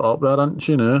age just caught up there, hasn't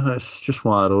she, now? It's just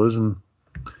one of those, and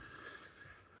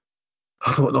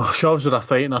I don't know, she obviously had a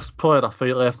fight, and there's probably had a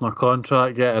fight left in her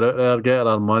contract, get her out there, get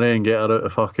her money, and get her out the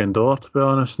fucking door, to be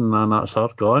honest, and then that's her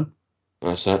gone.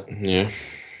 That's it. Yeah,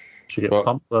 She get but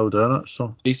pumped while doing it,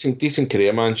 so. decent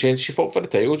career, man. She fought for the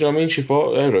title. Do you know what I mean? She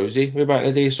fought Rousey way back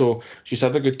in the day, so she's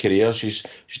had a good career. She's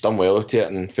done well at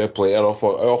it, and fair play her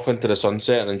off into the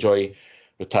sunset and enjoy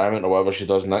retirement or whatever she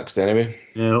does next. Anyway,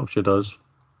 Yeah, I hope she does.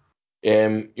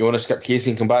 you want to skip Casey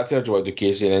and come back to her? Do you want to do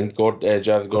Casey and then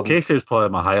Jared Well, Gordon? Casey's probably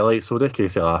my highlight, so we'll do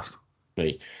Casey last.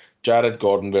 Right, Jared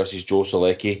Gordon versus Joe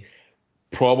Selecki.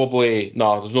 Probably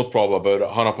no, there's no problem about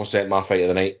it. 100% my fight of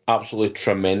the night. Absolutely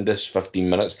tremendous 15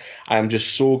 minutes. I am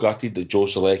just so gutted that Joe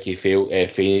Selecki failed,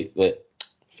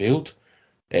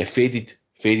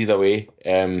 faded away.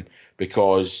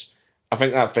 Because I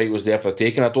think that fight was there for the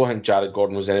taking. I don't think Jared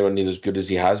Gordon was anywhere near as good as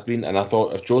he has been. And I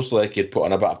thought if Joe Solecki had put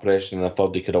on a bit of pressure in the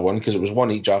third, he could have won because it was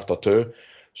one each after two.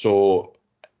 So,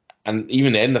 and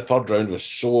even then, the third round was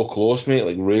so close, mate,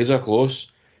 like razor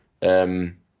close.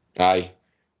 Aye,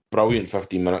 brilliant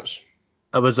 15 minutes.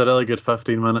 It was a really good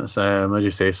 15 minutes. As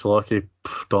you say, Slockie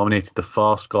dominated the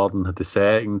first, Gordon had the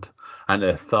second, and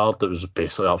the third, it was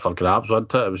basically up for grabs,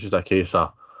 wasn't it? It was just a case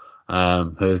of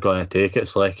who's going to take it.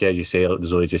 Slockie, as you say, looked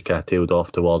as though he just kind of tailed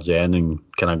off towards the end, and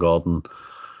kind of Gordon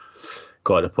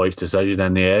got the points decision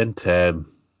in the end.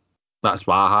 That's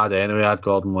what I had anyway. I had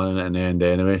Gordon winning it in the end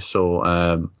anyway.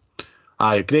 So,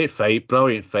 aye, great fight,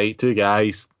 brilliant fight. Two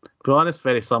guys, to be honest,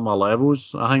 very similar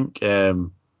levels, I think.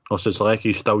 Also, it's like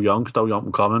he's still young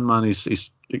and coming, man. He's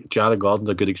Jared Gordon's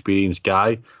a good experienced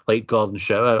guy. Like Gordon's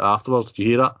shout out afterwards. Did you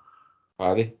hear that?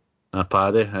 Paddy.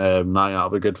 Paddy. That'll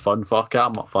be good fun. Fuck it,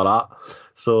 I'm up for that.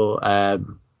 So, aye,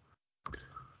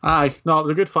 no, it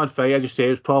was a good fun fight. I just say it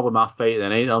was probably my fight of the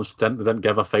night. They didn't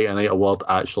give a fight of the night award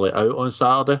actually out on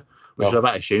Saturday, which is a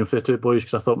bit of a shame for the two boys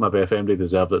because I thought maybe if anybody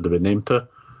deserved it, they'd be named to.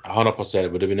 100%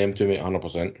 it would have been named to me,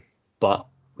 100%. But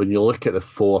when you look at the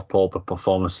four proper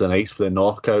performances of the nights for the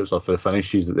knockouts or for the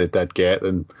finishes that they did get,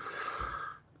 then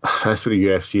that's what the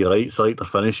UFC likes. They like their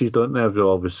finishes, don't they? As we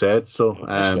always said. So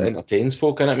That's what entertains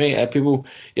folk, innit, mate? People,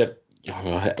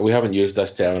 we haven't used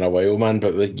this term in a while, man,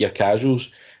 but with your casuals,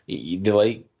 they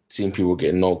like seeing people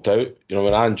getting knocked out. You know,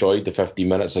 when I enjoyed the 15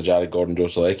 minutes of Jared Gordon, Joe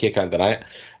Solecki, I can't deny it.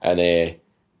 And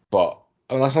but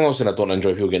I mean, that's not saying I don't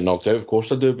enjoy people getting knocked out. Of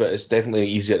course I do, but it's definitely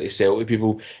easier to sell to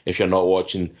people if you're not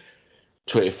watching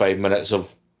 25 minutes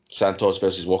of Santos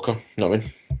versus Walker. You know what I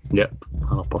mean? Yep,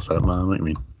 100%, man. What do you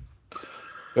mean?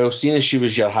 Well, seeing as she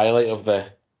was your highlight of the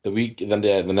week, then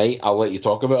the night, I'll let you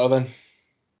talk about her then.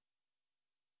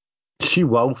 She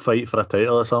will fight for a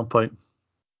title at some point.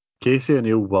 Casey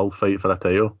O'Neill will fight for a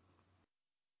title.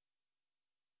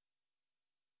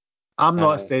 I'm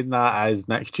not saying that as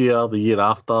next year, the year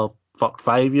after,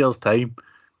 5 years' time.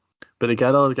 But the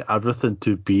girl's got everything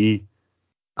to be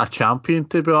a champion,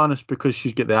 to be honest, because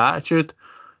she's got the attitude,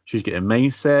 she's got the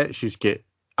mindset, she's got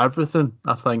everything,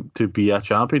 I think, to be a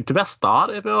champion. To be a star,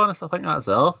 to be honest, I think that's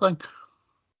the other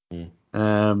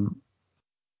thing.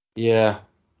 Yeah.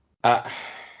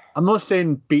 I'm not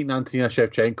saying beating Antonina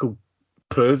Shevchenko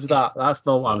proves that. That's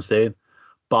not what I'm saying.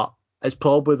 But it's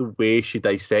probably the way she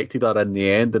dissected her in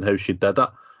the end and how she did it.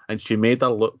 And she made her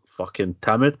look fucking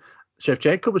timid.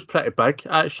 Shevchenko was pretty big,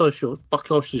 actually.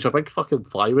 She's a big fucking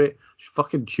flyweight. She's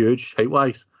fucking huge,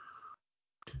 height-wise.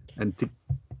 And to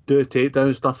do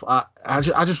takedown stuff, I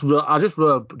just really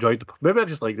enjoyed it. Maybe I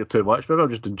just liked it too much. Maybe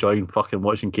I'm just enjoying fucking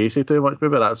watching Casey too much.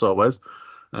 Maybe that's what it was.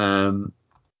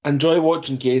 Enjoy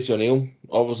watching Casey O'Neill.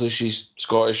 Obviously, she's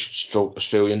Scottish, stroke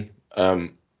Australian.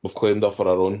 We've claimed her for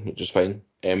our own, which is fine.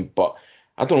 But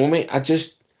I don't know, mate. I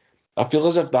feel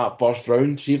as if that first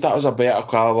round, see if that was a better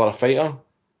caliber of fighter,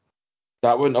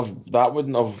 that wouldn't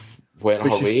have went her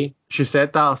way. She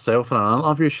said that herself in an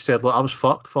interview. She said, "Look, I was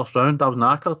fucked first round. I was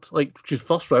knackered. Like, she's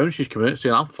first round, she's come out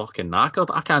saying I'm fucking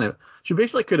knackered. I can't even." She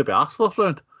basically could have been asked first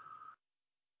round.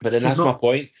 But then that's my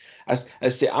point.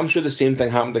 I'm sure the same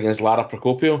thing happened against Lara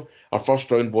Procopio. Her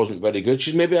first round wasn't very good.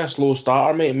 She's maybe a slow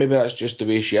starter, mate. Maybe that's just the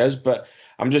way she is. But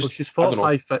She's fought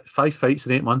five fights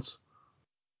in 8 months.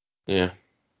 Yeah.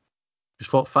 She's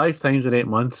fought 5 times in 8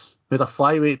 months. Made a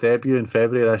flyweight debut in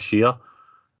February this year.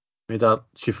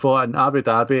 She fought in Abu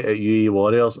Dhabi at UAE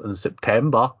Warriors in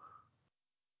September.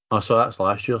 Oh, so that's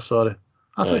last year. Sorry,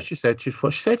 I thought she said she'd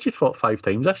fought 5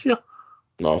 times this year.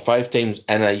 No, 5 times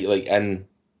in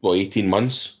 18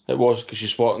 months it was because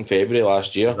she's fought in February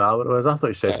last year. Is that what it was? I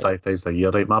thought she said 5 times a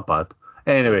year. Right, my bad.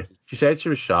 Anyway, she said she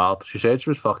was shattered. She said she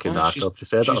was fucking knackered. She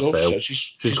said it herself.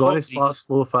 She's got to start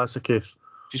slow if that's the case.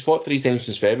 She's fought 3 times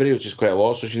since February, which is quite a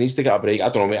lot, so she needs to get a break. I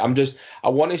don't know, mate. I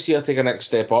want to see her take a next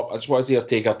step up. I just want to see her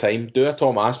take her time. Do a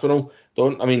Tom Aspinall.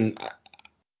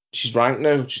 She's ranked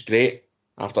now, which is great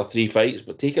after 3 fights,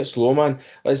 but take it slow, man.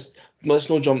 Let's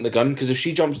not jump the gun, because if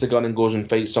she jumps the gun and goes and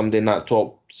fights somebody in that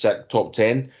top 6, top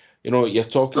 10, you're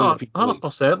talking. No,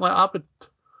 100%. Like I would,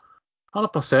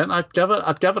 100%.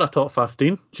 I'd give her a top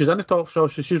 15. She's in the top. So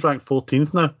she's ranked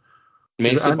 14th now.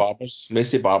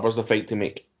 Macy Barber's the fight to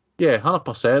make. Yeah,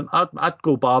 100%. I'd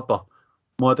go Barber,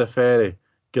 Modafferi,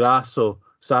 Grasso,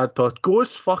 Santos. Go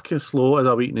as fucking slow as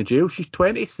a week in the jail. She's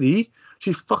 23.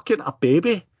 She's fucking a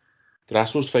baby.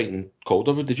 Grasso's fighting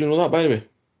Calderwood. Did you know that, by the way?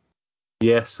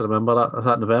 Yes, I remember that. Is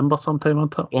that November sometime, on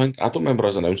top? I don't remember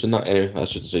us announcing that. Anyway,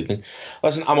 that's just the side thing.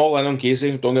 Listen, I'm all in on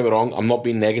Casey. Don't get me wrong. I'm not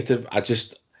being negative.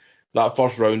 That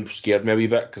first round scared me a wee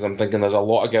bit because I'm thinking there's a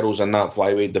lot of girls in that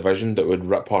flyweight division that would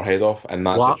rip her head off in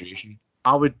that situation.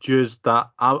 I would use that.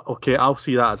 I'll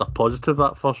see that as a positive,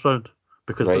 that first round,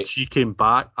 because Right. she came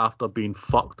back after being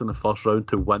fucked in the first round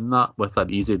to win that with an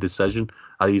easy decision,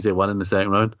 an easy win in the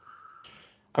second round.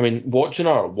 I mean, watching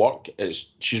her at work,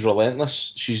 she's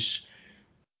relentless. She's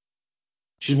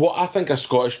what I think a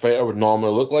Scottish fighter would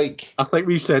normally look like. I think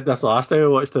we said this last time we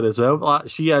watched her as well. But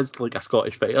she is like a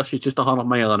Scottish fighter. She's just 100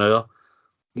 mile an hour.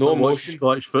 It's No like watching emotion,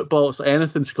 Scottish football. It's like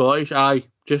anything Scottish. Aye,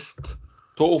 just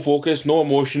total focus, no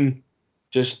emotion,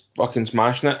 just fucking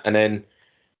smashing it. And then,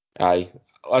 aye,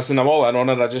 listen, I'm all in on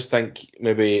her. I just think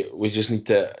maybe we just need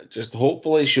to just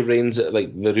hopefully she reigns at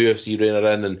like the UFC reign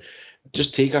her in and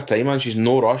just take her time, man. She's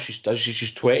no rush.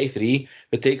 She's 23. If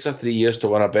it takes her 3 years to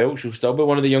win a belt, she'll still be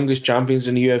one of the youngest champions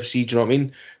in the UFC. Do you know what I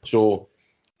mean? So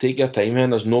take your time, man.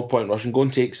 There's no point rushing. Go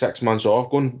and take 6 months off.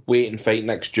 Go and wait and fight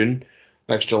next June,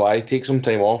 next July. Take some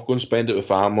time off. Go and spend it with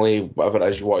family, whatever it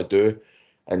is you want to do,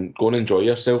 and go and enjoy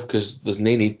yourself because there's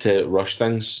no need to rush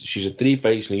things. She's had 3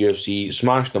 fights in the UFC,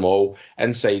 smashed them all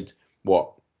inside,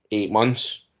 what, 8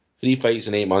 months? 3 fights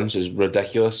in 8 months is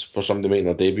ridiculous for somebody making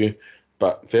their debut,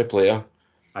 but fair player.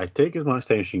 I take as much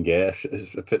time as she can get.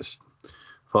 If it's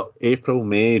for April,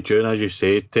 May, June, as you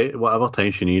say, take whatever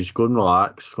time she needs. Go and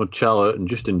relax, go and chill out, and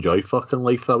just enjoy fucking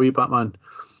life for a wee bit, man.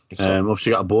 So,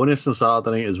 Obviously got a bonus on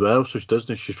Saturday night as well, so she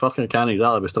doesn't. She's fucking can't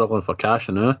exactly be struggling for cash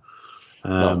now.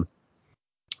 no.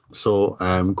 So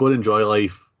go and enjoy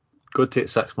life. Go take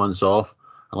 6 months off,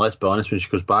 and let's be honest, when she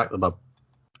goes back, there'll be a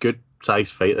good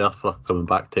sized fight there for her coming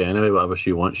back to anyway. Whatever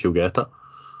she wants, she'll get it.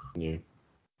 Yeah.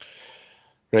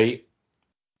 Right.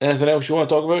 Anything else you want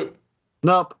to talk about?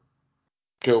 Nope.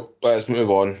 Cool. Let's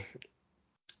move on.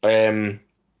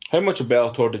 How much of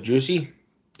Bellator did you see?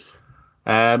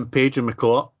 Paige and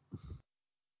McCourt.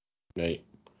 Right.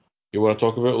 You want to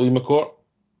talk about Lee McCourt?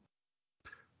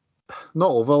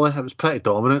 Not overly. It was pretty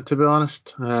dominant, to be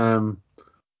honest. It was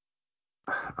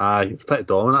pretty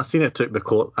dominant. I seen it took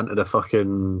McCourt into the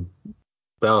fucking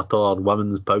Bellator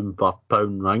women's pound for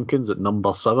pound rankings at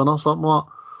number 7 or something like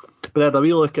that. But then I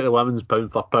really look at the women's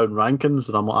pound for pound rankings,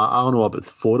 and I'm like, I don't know about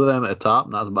 4 of them at the top,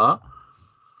 and that's about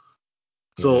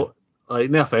it. So, like,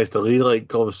 no offense to Lee,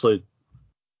 like, obviously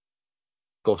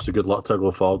good luck to her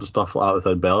go forward and stuff like that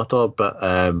within Bellator, but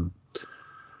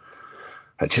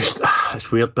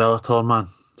it's weird Bellator, man.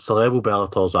 It's the level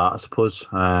Bellator's at, I suppose.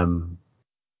 We'll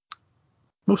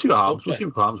see what happens. We'll see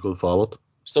what happens going forward.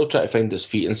 Still trying to find his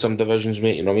feet in some divisions,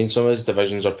 mate. You know what I mean? Some of his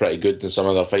divisions are pretty good, and some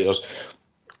other fighters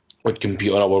would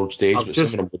compete on a world stage, but some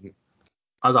of them wouldn't.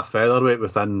 As a featherweight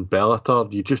within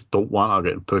Bellator, you just don't want her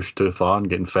getting pushed too far and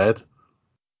getting fed.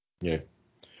 Yeah.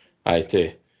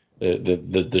 Aye,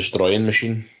 the destroying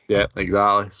machine. Yeah,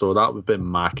 exactly. So that would be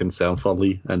my concern for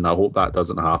Lee, and I hope that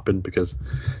doesn't happen because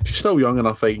she's still young in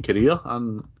her fighting career,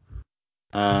 and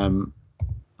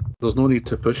there's no need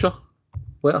to push her.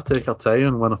 Let her take her time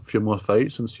and win a few more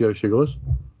fights and see how she goes.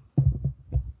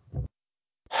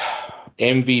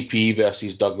 MVP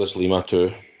versus Douglas Lima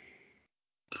 2.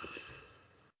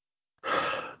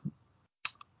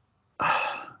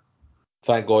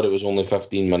 Thank God it was only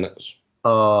 15 minutes.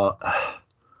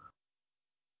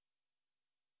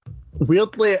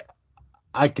 Weirdly,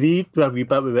 I agreed with a wee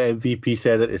bit with what MVP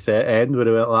said at the end, where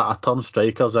he went like, I turn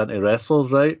strikers into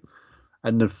wrestlers, right?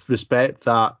 And the respect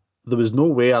that there was no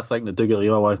way I think that Dougie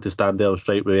Lima wanted to stand there and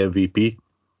strike with MVP.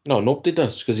 No, nobody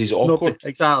does because he's awkward. Nobody,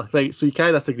 exactly, right. So you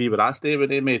can't disagree with that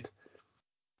statement he made.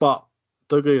 But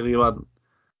Dougie Lima,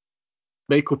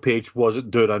 Michael Page wasn't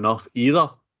doing enough either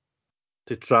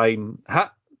to try and hit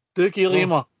Dougie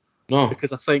Lima. No.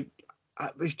 Because I think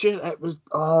it was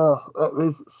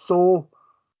so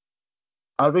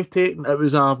irritating. It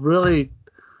was a really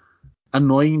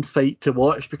annoying fight to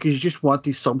watch because you just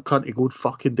wanted some cunt to go and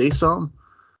fucking do something.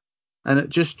 And it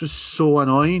just was so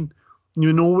annoying.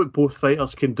 You know what both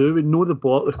fighters can do. We know the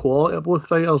quality of both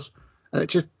fighters. And it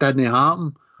just didn't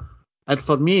happen. And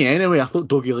for me, anyway, I thought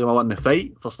Dougie Lima won the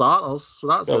fight, for starters. So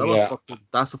that's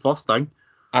that's the first thing.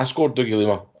 I scored Dougie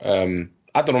Lima.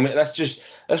 I don't know, mate. This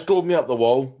drove me up the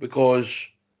wall because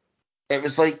it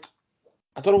was like,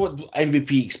 I don't know what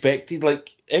MVP expected.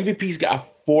 Like, MVP's got a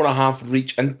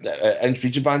 4.5 inch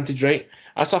reach advantage, right?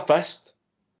 That's a fist.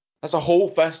 That's a whole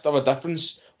fist of a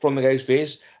difference from the guy's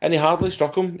face. And he hardly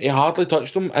struck him. He hardly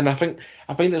touched him. And I find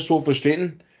it so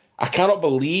frustrating. I cannot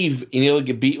believe he nearly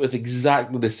got beat with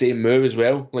exactly the same move as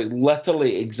well. Like,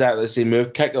 literally exactly the same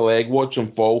move. Kick the leg, watch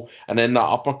him fall, and then that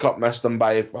uppercut missed him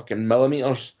by fucking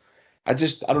millimetres. I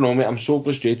don't know, mate. I'm so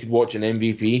frustrated watching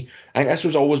MVP. I think this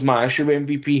was always my issue with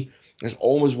MVP. It's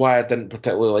always why I didn't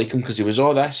particularly like him because he was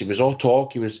all this. He was all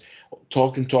talk. He was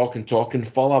talking,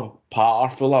 full of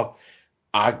patter, full of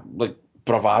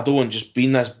bravado and just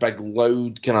being this big,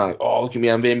 loud kind of, oh, look at me,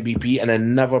 I'm the MVP, and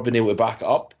then never been able to back it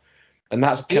up. And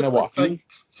that's kind of what I feel.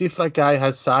 See, if that guy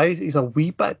has size, he's a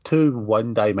wee bit too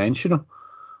one-dimensional.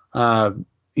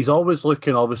 He's always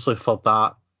looking, obviously, for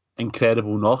that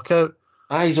incredible knockout.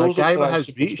 He's A always looking guy for with that his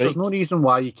super reach, strike. there's no reason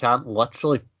why you can't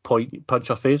literally punch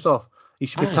your face off. He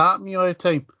should be tapping you all the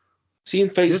time. Seeing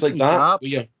fights like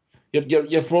that,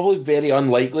 you're probably very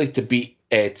unlikely to beat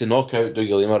to knock out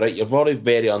Dougie Lima, right? You're very,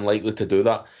 very unlikely to do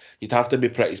that. You'd have to be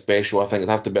pretty special. I think it'd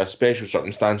have to be a special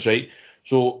circumstance, right?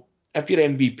 So if you're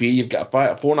MVP, you've got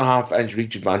a 4.5 inch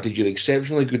reach advantage. You're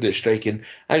exceptionally good at striking.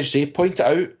 As you say, point it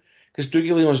out. Because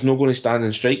Dougie Lima's not going to stand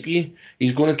and strike you.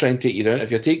 He's going to try and take you down. If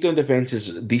your takedown defense is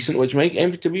decent, which Mike,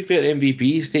 to be fair,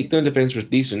 MVP's takedown defense was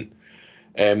decent.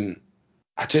 I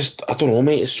don't know,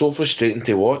 mate. It's so frustrating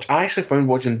to watch. I actually found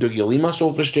watching Dougie Lima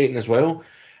so frustrating as well.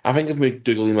 I think if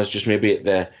Dougie Lima's just maybe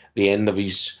at the end of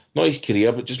his, not his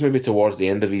career, but just maybe towards the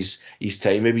end of his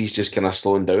time, maybe he's just kind of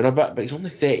slowing down a bit. But he's only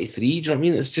 33. Do you know what I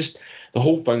mean? It's just, the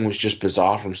whole thing was just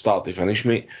bizarre from start to finish,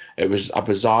 mate. It was a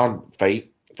bizarre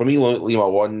fight. For me, Lima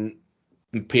won.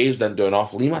 Page didn't do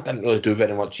enough. Lima didn't really do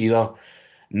very much either.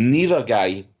 Neither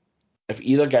guy, if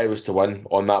either guy was to win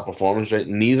on that performance, right,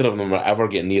 neither of them were ever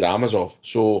getting near Amazov.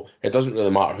 So it doesn't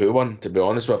really matter who won, to be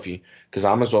honest with you, because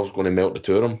Amazov's going to melt the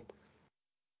two of them.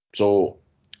 So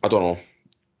I don't know.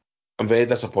 I'm very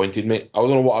disappointed, mate. I don't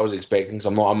know what I was expecting, because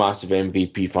I'm not a massive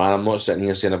MVP fan. I'm not sitting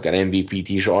here saying I've got an MVP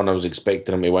t-shirt on. I was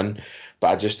expecting him to win, but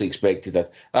I just expected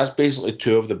that. That's basically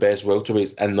two of the best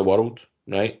welterweights in the world,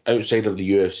 right? Outside of the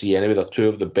UFC, anyway, they're two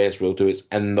of the best welterweights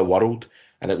in the world,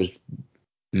 and it was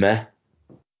meh.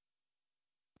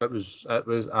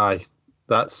 Aye.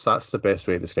 That's the best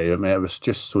way to describe it, mate. It was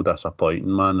just so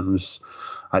disappointing, man.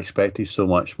 I expected so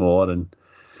much more, and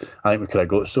I think we could have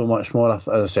got so much more. As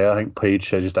I say, I think Page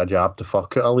should just a jab to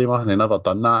fuck out of Lima, and he never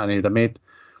done that, and he'd have made,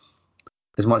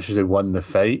 as much as he won the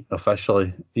fight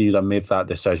officially, he'd have made that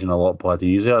decision a lot bloody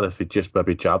easier if he just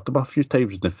maybe jabbed him a few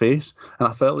times in the face. And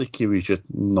I felt like he was just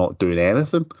not doing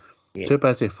anything. Yeah. Too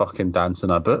busy fucking dancing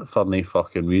about for no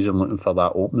fucking reason, looking for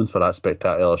that opening for that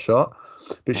spectacular shot.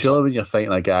 But surely when you're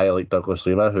fighting a guy like Douglas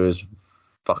Lima, who's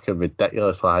fucking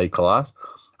ridiculously high class,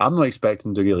 I'm not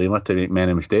expecting Dougie Lima to make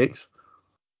many mistakes.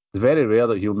 It's very rare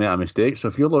that he'll make a mistake. So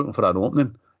if you're looking for an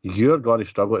opening, you're going to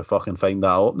struggle to fucking find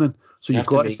that opening. So you've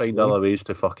got to find other ways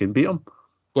to fucking beat him.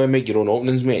 Go and make your own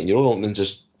openings, mate. And your own openings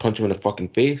just punch him in the fucking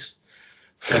face.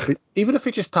 Even if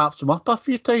he just taps him up a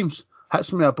few times,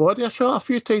 hits him with a body shot a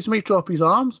few times, might drop his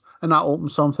arms, and that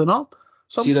opens something up.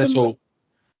 See this whole,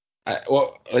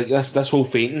 this whole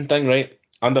fainting thing, right?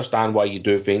 Understand why you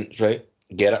do feints, right?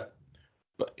 Get it.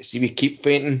 But see, we keep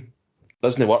fainting,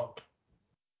 doesn't it work?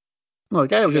 No, the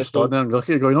guy will just stand there and look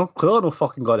at you going, oh, clearly no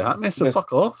fucking got to hit me, so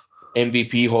fuck off.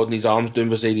 MVP holding his arms down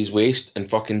beside his waist and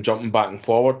fucking jumping back and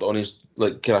forward on his,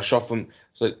 like, kind of shuffling.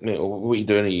 It's like, mate, what are you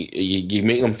doing? You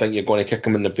making him think you're going to kick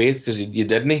him in the face because you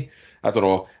didn't. I don't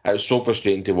know. It was so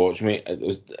frustrating to watch, mate. It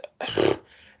was.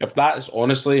 If that's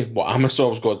honestly what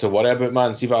Amazov's got to worry about,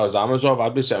 man, see if I was Amazov,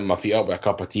 I'd be sitting my feet up with a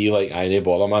cup of tea, like, I ain't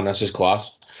bother, man. This is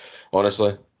class,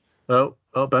 honestly. Well,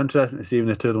 it'll be interesting to see when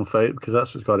the two of them fight because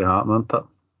that's what's got to happen, isn't it?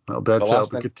 It'll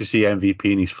be good to see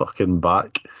MVP and he's fucking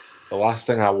back. The last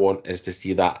thing I want is to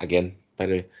see that again. By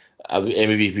the way,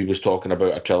 MVP was talking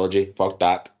about a trilogy. Fuck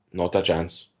that. Not a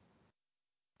chance.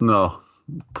 No,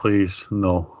 please,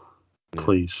 no.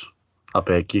 Please. I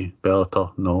beg you.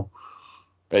 Bellator, no.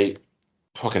 Right.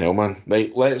 Fucking hell, man.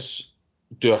 Right, let's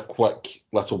do a quick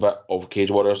little bit of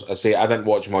Cage Warriors. I say I didn't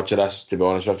watch much of this, to be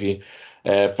honest with you.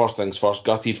 First things first,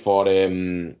 gutted for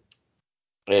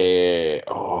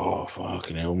oh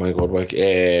fucking hell, my god,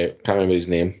 can't remember his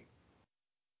name.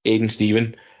 Aiden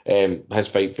Steven. His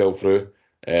fight fell through.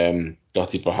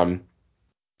 Gutted for him.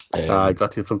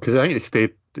 Gutted for him because I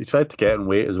think he tried to get in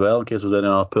weight as well in case there was any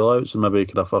other pullouts, and maybe he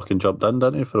could have fucking jumped in,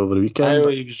 didn't he, for over the weekend?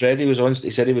 He was ready. He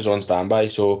said he was on standby,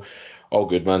 so all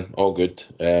good, man, all good.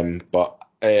 But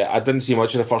I didn't see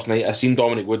much of the first night. I seen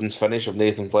Dominic Wooden's finish of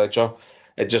Nathan Fletcher.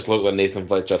 It just looked like Nathan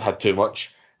Fletcher had too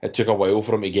much. It took a while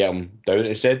for him to get him down.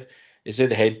 He said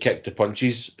the head kicked to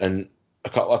punches, and a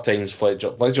couple of times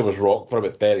Fletcher was rocked for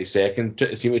about 30 seconds.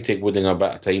 It seemed to take Wooden a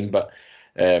bit of time, but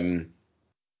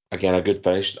again, a good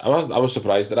finish. I was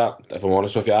surprised at that, if I'm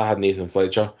honest with you. I had Nathan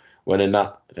Fletcher winning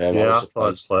that.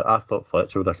 I thought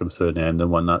Fletcher would have come through in the end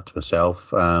and won that to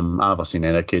myself. I never seen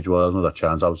any Cage Warriors, not a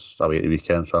chance. I was away at the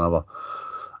weekend, so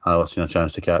I never seen a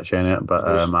chance to catch any. But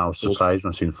I was surprised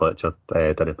when I seen Fletcher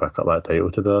didn't pick up that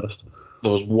title, to be honest.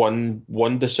 There was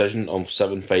one decision of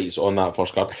 7 fights on that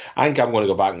first card. I think I'm going to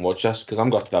go back and watch this because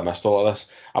I'm gutted I missed all of this.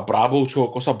 A Bravo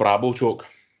choke. What's a Bravo choke?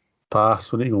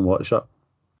 Pass. We need to go and watch it.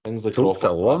 Kingsley Chokes Crawford.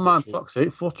 galore, man. Fuck's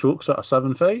sake, 4 chokes out of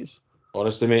 7 fights.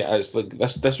 Honestly, mate, it's like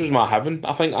this was my heaven.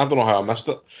 I think I don't know how I missed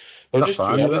it. They You're were a just too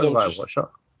fan, you early. better go watch it.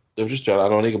 They were just too early. I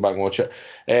know I need to go back and watch it.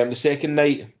 The second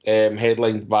night,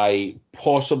 headlined by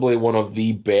possibly one of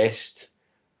the best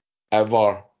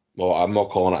ever. Well, I'm not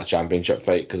calling it a championship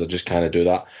fight because I just kind of do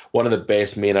that. One of the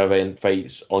best main event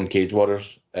fights on Cage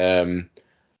Warriors.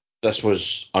 This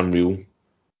was unreal.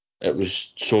 It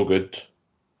was so good.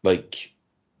 Like,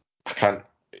 I can't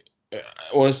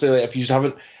honestly. Like, if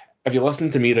you're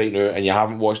listening to me right now and you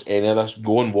haven't watched any of this,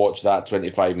 go and watch that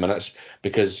 25 minutes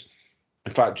because.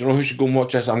 In fact, do you know who should go and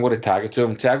watch this? I'm going to tag it to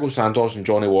him. Thiago Santos and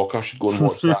Johnny Walker should go and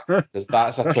watch that because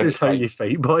that's a This is how you 25.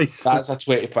 fight, boys. That's a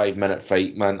 25-minute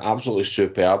fight, man. Absolutely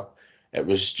superb. It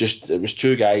was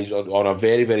two guys on a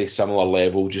very, very similar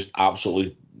level, just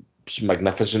absolutely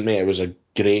magnificent, mate. It was a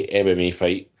great MMA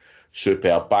fight.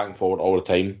 Superb, back and forward all the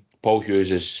time. Paul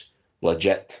Hughes is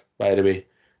legit, by the way.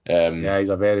 Yeah, he's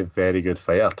a very, very good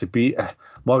fighter. To beat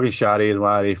Morgan Shari is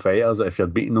one of the fighters that if you're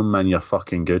beating him and you're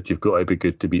fucking good, you've got to be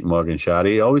good to beat Morgan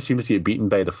Shari. He always seems to get beaten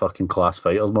by the fucking class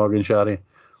fighters, Morgan Shari.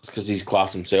 It's because he's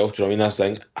class himself. Do you know what I mean? That's the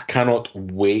thing. I cannot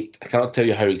wait. I cannot tell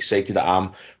you how excited I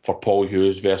am for Paul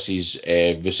Hughes versus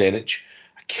Vucenic.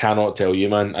 I cannot tell you,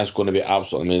 man. That's going to be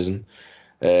absolutely amazing.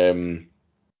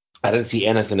 I didn't see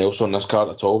anything else on this card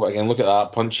at all. But again, look at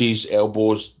that. Punches,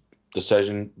 elbows,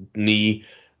 decision, knee,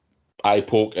 eye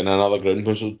poke, and another ground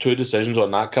pound. So 2 decisions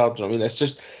on that card. Do you know what I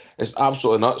mean? It's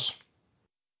absolutely nuts.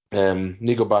 Need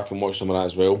to go back and watch some of that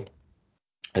as well.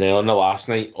 And then on the last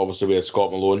night, obviously we had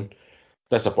Scott Malone.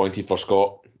 Disappointed for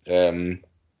Scott. To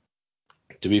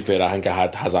be fair, I think I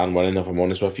had Hazan winning, if I'm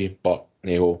honest with you. But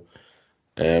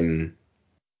um,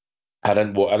 I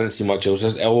didn't see much else.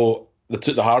 Although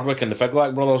the Hardwick and the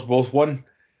Figlak brothers both won.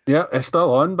 Yeah, it's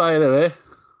still on, by the way.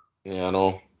 Yeah, I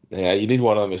know. Yeah, you need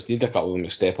one of them. You need a couple of them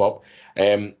to step up.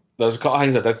 There's a couple of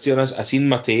things I did see on this. I seen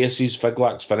Mateus's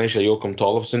Figlak's finish of Joachim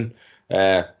Tollefson.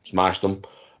 Smashed him.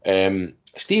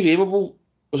 Steve Abel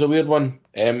was a weird one.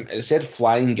 It said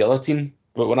flying guillotine,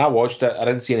 but when I watched it, I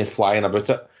didn't see any flying about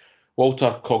it.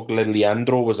 Walter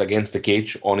Cogliandro was against the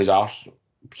cage on his arse.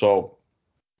 So,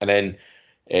 and then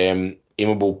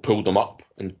Amable pulled him up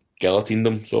and guillotined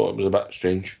him. So it was a bit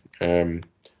strange. Weird.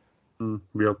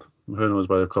 Who knows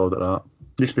why they called it that?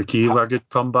 Used to be key with a good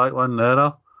comeback one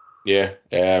there. Yeah,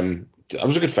 that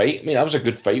was a good fight. I mean, that was a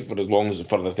good fight for as long as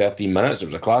for the 13 minutes. It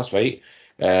was a class fight.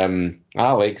 I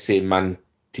like saying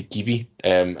Mantikivi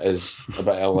is a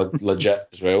bit legit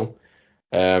as well.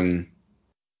 I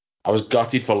was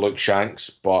gutted for Luke Shanks,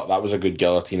 but that was a good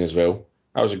guillotine as well.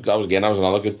 That was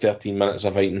another good 13 minutes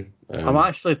of fighting. I'm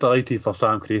actually delighted for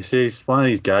Sam Creasy. He's one of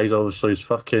these guys, obviously, he's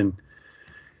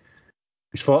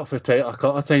fought for the title a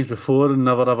couple of times before and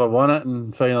never ever won it,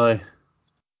 and finally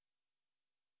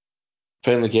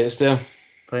gets there.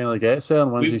 Finally gets there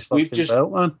and wins his fucking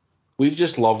belt, man. We've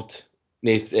just loved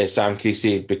Sam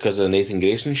Creasy because of the Nathan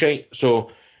Grayson shite.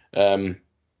 So, it's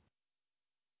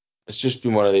just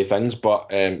been one of the things.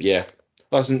 But yeah,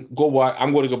 listen, I'm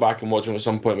going to go back and watch him at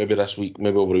some point, maybe this week,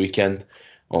 maybe over the weekend,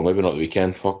 or maybe not the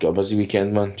weekend. Fuck, a busy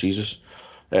weekend, man. Jesus.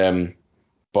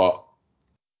 But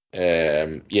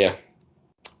yeah.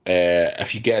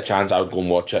 If you get a chance, I would go and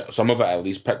watch it. Some of it, at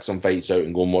least pick some fights out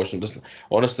and go and watch them.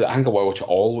 Honestly, I think I want to watch it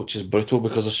all, which is brutal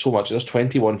because there's so much. There's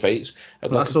 21 fights.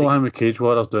 That's the one with Cage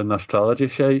Warriors doing this trilogy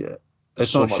shite.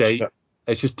 It's not shite.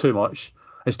 It's just too much.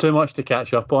 It's too much to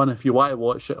catch up on. If you want to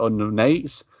watch it on the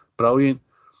nights, brilliant.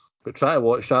 But try to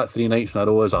watch that 3 nights in a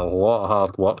row is a lot of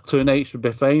hard work. 2 nights would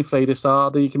be fine. Friday,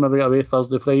 Saturday, you can maybe get away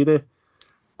Thursday, Friday.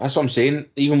 That's what I'm saying.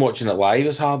 Even watching it live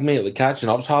is hard, mate. Like catching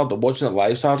up's hard, but watching it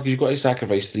live's hard because you've got to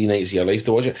sacrifice 3 nights of your life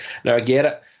to watch it. Now I get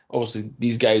it. Obviously,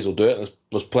 these guys will do it.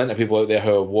 There's plenty of people out there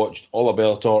who have watched all of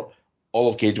Bellator, all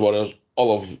of Cage Warriors,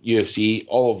 all of UFC,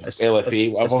 all of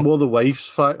LFA, whatever. It's more the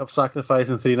wife's of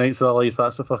sacrificing 3 nights of their life.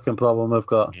 That's the fucking problem we've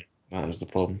got. That is the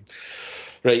problem.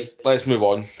 Right, let's move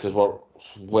on because we're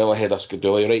well ahead of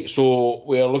schedule. Right, so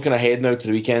we're looking ahead now to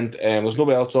the weekend. There's no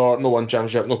Bellator, no One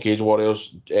Championship, no Cage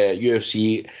Warriors,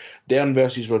 UFC, Dern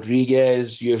versus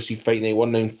Rodriguez, UFC Fight Night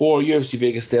 194, UFC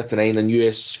Vegas 39, and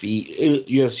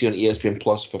UFC on ESPN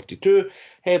Plus 52,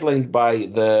 headlined by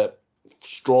the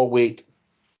strawweight.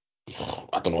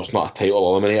 I don't know, it's not a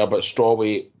title eliminator, but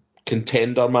strawweight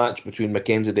contender match between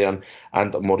Mackenzie Dern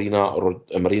and Marina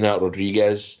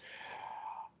Rodriguez.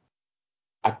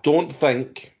 I don't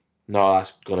think. No,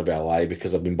 that's going to be a lie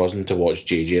because I've been buzzing to watch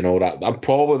JJ and all that.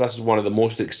 This is one of the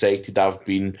most excited I've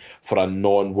been for a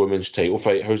non-women's title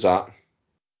fight. How's that?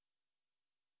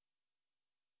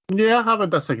 Yeah, I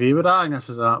would disagree with that. I think this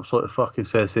is an absolutely fucking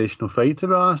sensational fight, to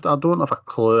be honest. I don't have a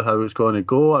clue how it's going to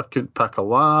go. I couldn't pick a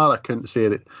winner. I couldn't say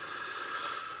that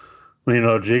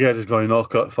Rodriguez is going to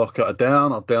knock out fuck out of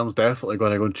Dern, or Dern's definitely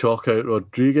going to go and chalk out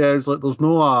Rodriguez. Like, there's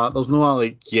no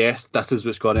like, yes, this is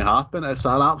what's going to happen. It's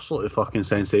an absolutely fucking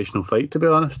sensational fight, to be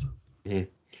honest. Mm-hmm.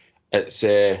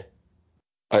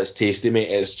 It's tasty, mate.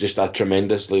 It's just a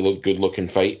tremendously good looking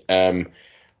fight.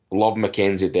 Love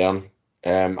Mackenzie Dern.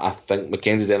 I think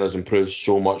Mackenzie Dern has improved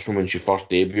so much from when she first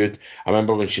debuted. I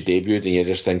remember when she debuted, and you're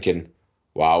just thinking,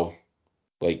 wow,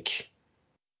 like,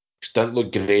 she didn't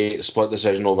look great. Split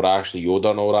decision over Ashley Yoder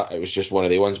and all that. It was just one of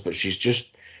the ones, but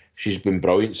she's been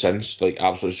brilliant since. Like,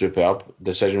 absolutely superb.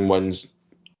 Decision wins.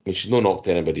 I mean, she's not knocked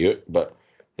anybody out, but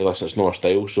hey, listen, it's not her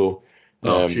style. So,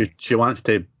 No, she wants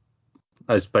to,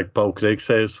 as Big Paul Craig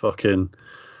says, fucking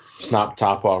snap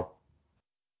tapper.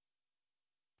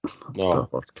 No,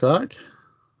 crack.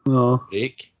 No,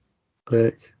 break.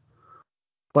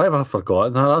 Why have I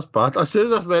forgotten that? That's bad. As soon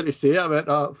as I was meant to say it, I went,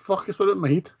 fuck, it's what it in my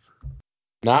head.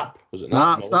 Nap? Was it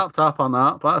nap? Nap, snap, tap, or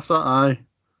nap. That's it, aye.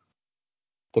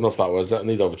 Don't know if that was it. I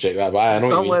need to double check that, but I know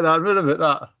Something what you mean. like that. I read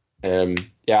about that.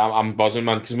 Yeah, I'm buzzing,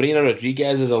 man, because Marina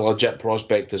Rodriguez is a legit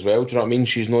prospect as well. Do you know what I mean?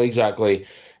 She's not exactly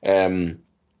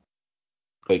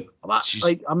she's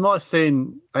I'm not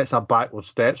saying it's a backward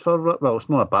steps for her. Well, it's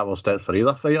not a backward steps for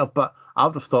either fighter, but I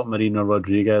would have thought Marina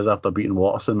Rodriguez, after beating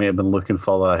Watson, may have been looking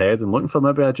further ahead and looking for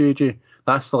maybe a JJ.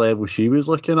 That's the level she was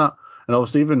looking at. And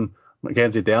obviously, even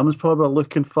Mackenzie Dern is probably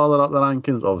looking further up the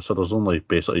rankings. Obviously, there's only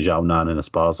basically Zhao Nan and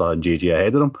Esparza and JJ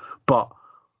ahead of them. But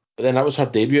then that was her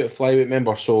debut at flyweight,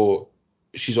 remember? So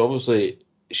she was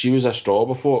a straw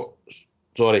before.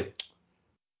 Sorry.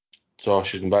 So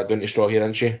she's going back down to straw here,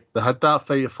 isn't she? they had that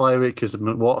fight at flyweight because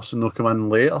Watson will come in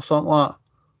late or something like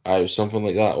that. It was something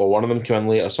like that. Or one of them came in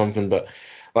late or something. But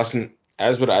listen,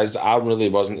 as what it is, I really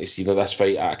wasn't to see this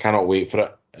fight. I cannot wait for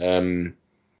it.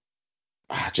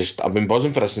 I've been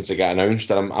buzzing for this since it got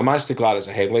announced, and I'm actually glad it's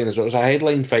a headline as well. It's a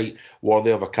headline fight worthy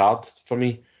of a card for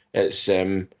me. It's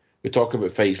we talk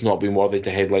about fights not being worthy to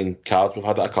headline cards. We've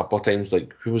had that a couple of times.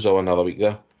 Like, who was on another week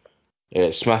there?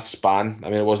 Smith Span.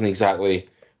 I mean, it wasn't exactly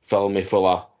filling me full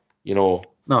of,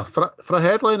 No, for a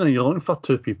headliner, you're looking for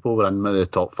two people who are in the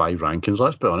top five rankings.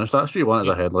 Let's be honest. That's what you want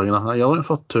as a headliner. You're looking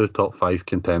for two top five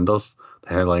contenders to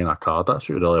headline a card. That's what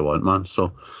you really want, man.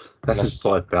 So this is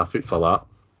probably perfect for that.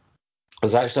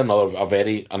 There's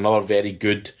actually another very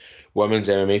good women's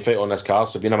MMA fight on this card.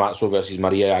 Sabina Matzo versus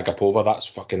Maria Agapova. That's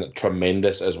fucking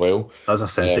tremendous as well. That's a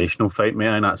sensational fight, mate.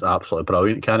 And that's absolutely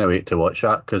brilliant. Can't wait to watch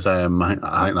that because I think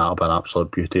that'll be an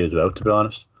absolute beauty as well, to be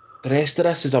honest. The rest of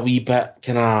this is a wee bit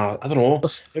kind of, I don't know.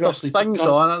 There's things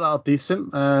on it that are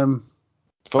decent.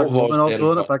 Phil Big Romanov's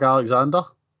on it, Big Alexander.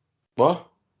 What?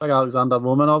 Big Alexander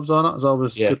Romanov's on it. It's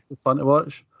always good fun to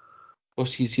watch.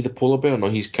 Was he the polar bear? No,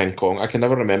 he's King Kong. I can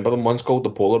never remember them. One's called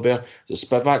the polar bear. Is it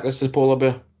Spivak that's the polar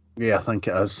bear? Yeah, I think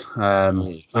it is. I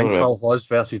think Phil Hawes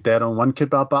versus Darren One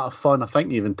could be a bit of fun. I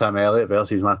think even Tim Elliott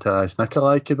versus Matthias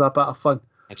Nikolai could be a bit of fun.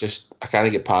 I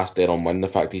can't get past Darren One. The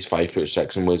fact he's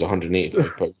 5'6" and weighs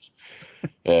 185 pounds.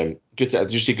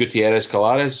 Did you see Gutierrez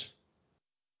Colares?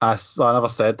 I never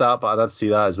said that, but I did see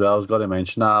that as well. I was going to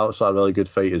mention that. That was a really good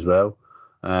fight as well.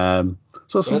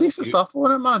 So some decent stuff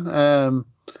on it, man.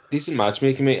 Decent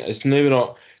matchmaking, mate. It's now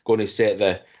not going to set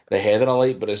the header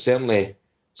alight, but it's certainly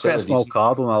quite a small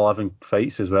card on 11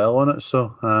 fights as well on it.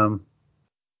 So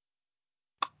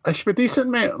it should be decent,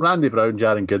 mate. Randy Brown,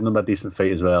 Jaron Goodman, a decent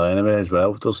fight as well. Anyway, as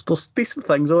well. There's decent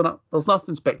things on it. There's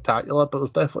nothing spectacular, but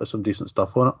there's definitely some decent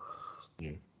stuff on it.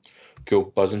 Yeah.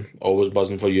 Cool, buzzing. Always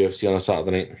buzzing for UFC on a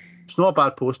Saturday night. It's not a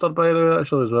bad poster, by the way,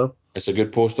 actually, as well. It's a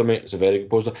good poster, mate. It's a very good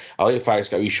poster. I like the fact it's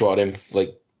got a wee shot of them,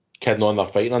 like, kidding on their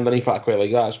fighting underneath it. I quite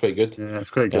like that. It's quite good. Yeah, it's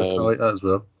quite good. I like that as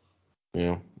well.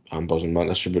 Yeah, I'm buzzing, man.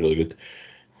 This should be really good.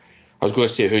 I was going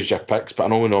to say who's your picks, but I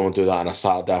know we normally do that on a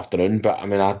Saturday afternoon. But I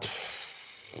mean,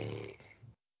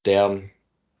 Dern,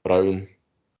 Brown,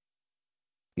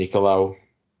 Nicolau.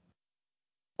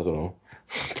 I don't know.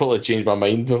 Probably changed my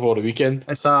mind before the weekend.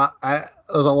 There's a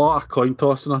lot of coin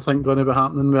tossing, I think, going to be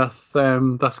happening with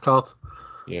this card.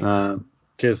 Yeah.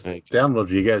 Because Dern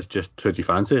Rodriguez, just who do you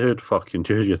fancy? Who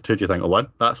do you think will win?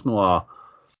 That's not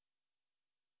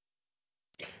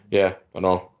a. Yeah, I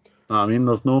know. I mean,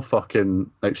 there's no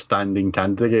fucking outstanding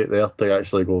candidate there to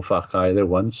actually go fuck either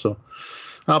one. So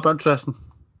that'll be interesting.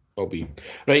 Will be.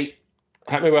 Right,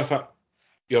 hit me with it.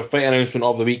 Your fight announcement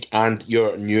of the week and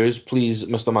your news, please,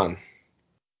 Mr. Man.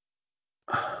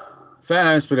 Fight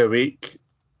announcement of the week.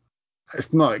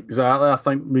 It's not exactly. I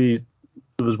think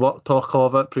there was what talk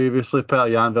of it previously. Petr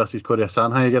Yan versus Corey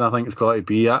Sandhagen. I think it's got to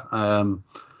be it.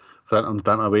 For interim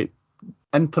bantamweight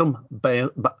interim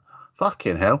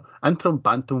fucking hell, interim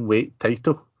bantamweight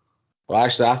title. Well,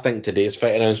 actually, I think today's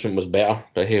fight announcement was better,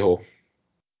 but hey ho.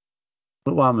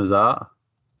 What one was that?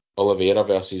 Oliveira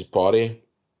versus Poirier.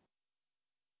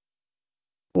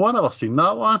 Oh, I never seen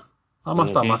that one. I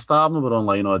must have missed that. I've never been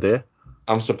online all day.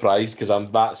 I'm surprised because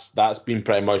that's been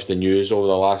pretty much the news over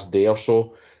the last day or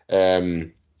so.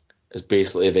 It's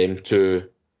basically them two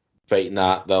fighting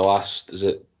at the last, is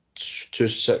it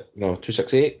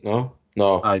 268? No.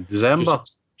 Aye, December.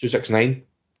 269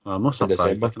 I'm not in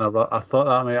surprised. December. I thought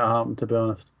that might have happened, to be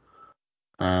honest.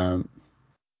 I'm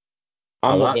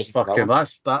Well, not that's looking for that fucking. one.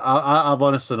 I've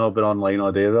honestly not been online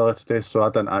all day really today, so I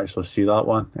didn't actually see that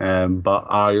one. But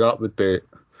aye, that would be.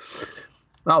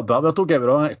 That would be. But don't get me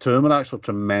wrong, like, two of them are actually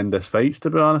tremendous fights.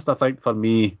 To be honest, I think for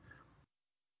me,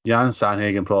 Jan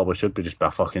Sandhagen probably should be just be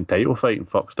a fucking title fight and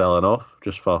fuck Stellan off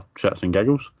just for shits and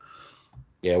giggles.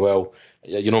 Yeah, well,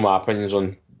 you know my opinions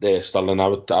on Sterling. I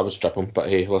would strip him, but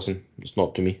hey, listen, it's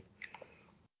not to me.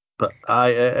 But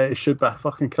it should be a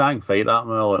fucking crank fight. That I'm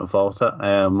really looking forward to it.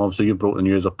 Obviously you broke the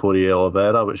news of Poirier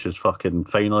Oliveira, which is fucking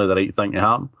finally the right thing to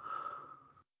happen.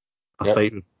 A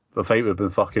fight we've been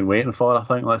fucking waiting for. I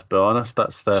think. Let's be honest.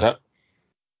 That's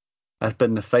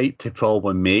been the fight to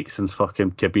probably make since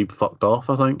fucking Khabib fucked off.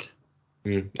 I think.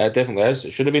 It definitely is.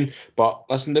 It should have been. But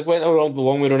listen, they've went around the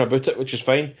long way around about it, which is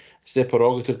fine. It's their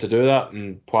prerogative to do that.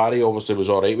 And Poirier obviously was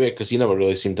all right with it because he never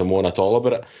really seemed to moan at all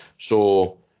about it.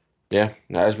 So, yeah,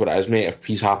 that is what it is, mate. If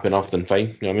he's happy enough, then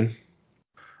fine. You know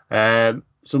what I mean?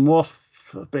 Some more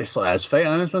basically as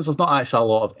fighting announcements. There's not actually a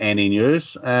lot of any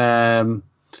news. Lerone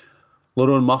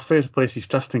Murphy replaces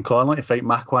Tristan Connolly to fight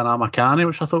Makwan Amakani,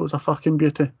 which I thought was a fucking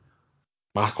beauty.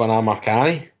 Makwan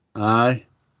Amakani? Aye.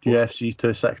 UFC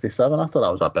 267. I thought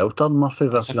that was a belter, Murphy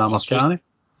versus Amakani.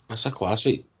 That's a class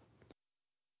fight.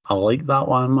 I like that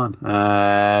one,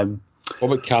 man.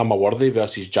 What about Karma Worthy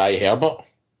versus Jai Herbert?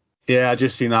 Yeah, I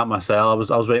just seen that myself.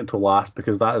 I was waiting till last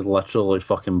because that is literally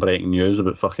fucking breaking news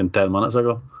about fucking 10 minutes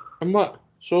ago. And what?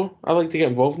 So, I like to get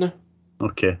involved now.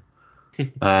 Okay.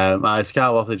 It's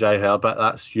Karma Worthy, Jai Herbert.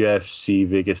 That's UFC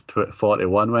Vegas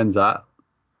 41. When's that?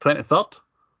 23rd?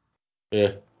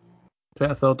 Yeah.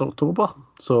 23rd October.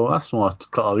 So that's not a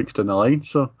couple of weeks down the line.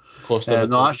 So No,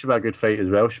 that should be a good fight as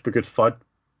well. Should be good fun.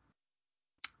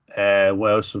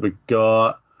 What else have we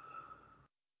got?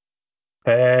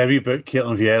 Reboot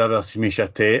Caitlin Vieira versus Misha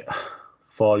Tate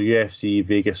for UFC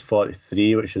Vegas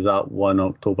 43, which is at 1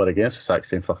 October again. It's the exact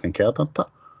same fucking card, isn't it?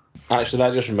 Actually,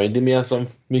 that just reminded me of some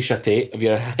Misha Tate. Have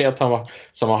you heard some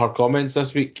of her comments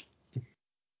this week?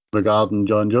 Regarding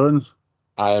John Jones?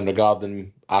 And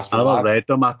regarding Aspen I never Ladd. read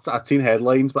them. I'd seen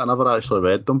headlines, but I never actually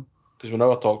read them. Because we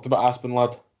never talked about Aspen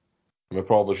Ladd. And we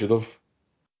probably should have.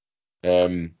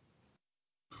 Probably.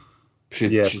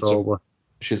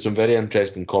 She had some very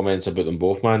interesting comments about them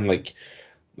both, man. Like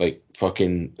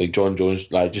fucking like John Jones,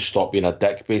 like just stop being a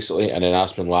dick basically, and then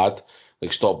Aspen Ladd,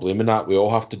 like stop blaming that. We all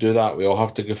have to do that. We all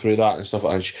have to go through that and stuff.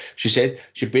 And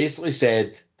she basically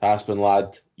said to Aspen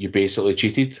Ladd, "You basically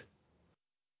cheated."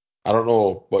 I don't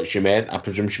know what she meant. I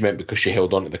presume she meant because she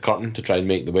held onto the curtain to try and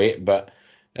make the weight. But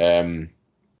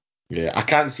yeah, I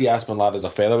can't see Aspen Ladd as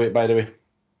a featherweight, by the way.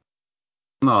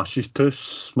 No, she's too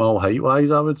small height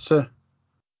wise, I would say.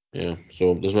 Yeah,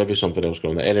 so there's maybe something else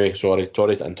going on. Anyway, sorry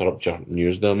to interrupt your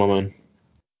news there, my man.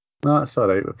 No, that's all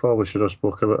right. We probably should have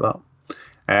spoke about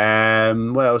that.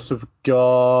 What else have we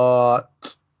got?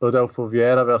 Rodolfo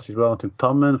Vieira versus Wellington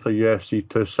Turman for UFC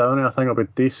 270. I think it'll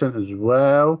be decent as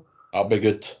well. That'll be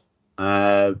good.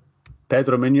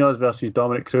 Pedro Munoz versus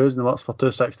Dominic Cruz in the works for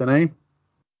 269.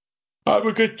 That'll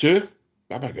be good too.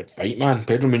 That'll be a good fight, man.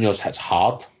 Pedro Munoz hits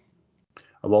hard.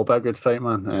 It will be a good fight,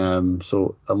 man.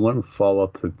 So I'm looking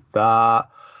forward to that.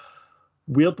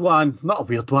 Weird one, not a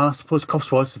weird one, I suppose. Cub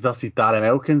Swanson versus Darren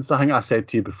Elkins. I think I said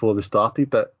to you before we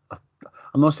started that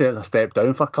I'm not saying it's a step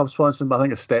down for Cub Swanson, but I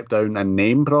think it's a step down in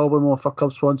name probably more for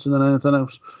Cub Swanson than anything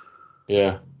else.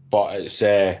 Yeah, but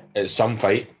it's some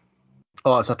fight.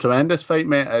 Oh, it's a tremendous fight,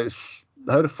 mate. It's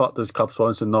how the fuck does Cub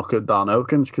Swanson knock out Darren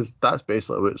Elkins? Because that's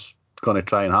basically what's going to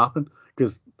try and happen.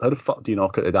 Because how the fuck do you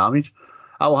knock out the damage?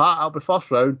 I'll be first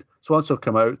round. Swanson will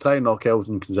come out, try and knock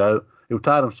Elkins out. He'll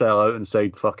tire himself out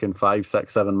inside fucking 5,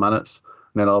 6, 7 minutes.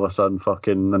 And then all of a sudden,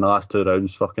 fucking in the last 2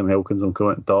 rounds, fucking Elkins will come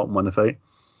out and top and win the fight.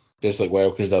 Just like what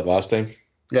Elkins did last time.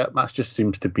 Yeah, that just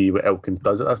seems to be what Elkins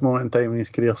does at this moment in time in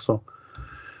his career. So,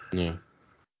 yeah.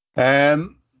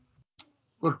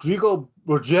 Rogerio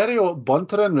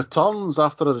Bontorin returns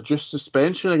after a reduced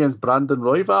suspension against Brandon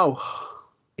Royval.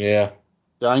 Yeah.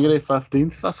 January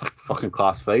 15th. That's a fucking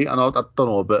class fight. I don't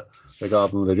know about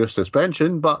regarding the reduced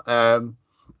suspension, but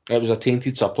it was a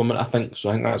tainted supplement, I think. So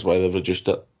I think that's why they've reduced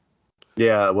it.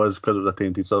 Yeah, it was because it was a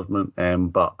tainted supplement.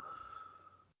 But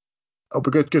it'll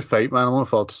be good fight, man. I'm looking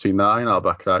forward to seeing that. I think that'll be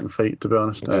a cracking fight, to be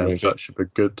honest. So that should be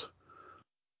good.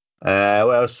 What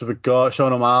else have we got?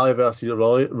 Sean O'Malley versus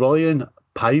Ryan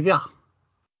Paiva.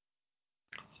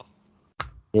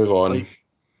 Move on. Like,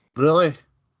 really?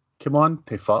 Come on,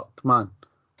 to fuck, man.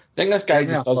 I think this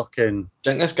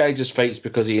guy just fights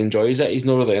because he enjoys it. He's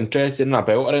not really interested in a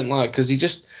belt or anything like that,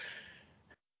 because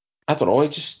I don't know, he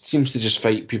just seems to just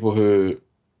fight people who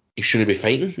he shouldn't be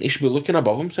fighting. He should be looking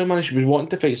above himself, man. He should be wanting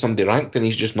to fight somebody ranked, and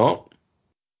he's just not.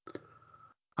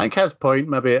 I think his point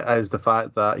maybe is the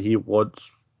fact that he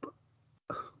wants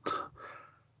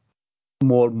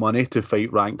more money to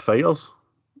fight ranked fighters.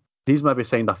 He's maybe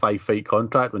signed a 5-fight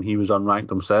contract when he was unranked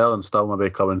himself and still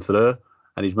maybe coming through,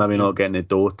 and he's maybe not getting the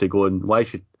dough to go. And why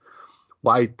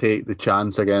take the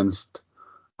chance against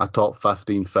a top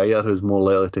 15 fighter who's more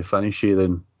likely to finish you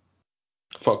than...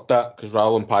 Fuck that, because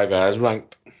Rowland Paiva is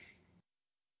ranked.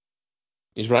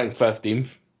 He's ranked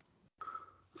 15th.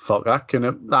 Fuck that.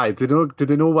 Did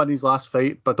they know when his last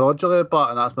fight but dodgily,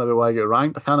 and that's maybe why he got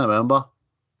ranked? I can't remember.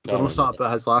 I don't know something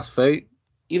about his last fight.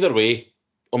 Either way,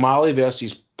 O'Malley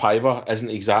versus Paiva isn't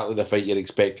exactly the fight you're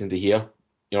expecting to hear.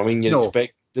 You know what I mean? You'd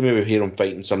expect to maybe hear him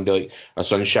fighting somebody like a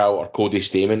Sunshao or Cody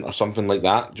Stamen or something like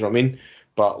that. Do you know what I mean?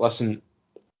 But listen,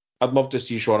 I'd love to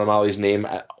see Sean O'Malley's name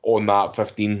on that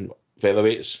 15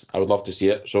 featherweights. I would love to see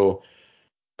it. So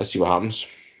let's see what happens.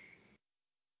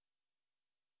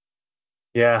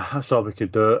 Yeah, that's all we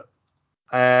could do.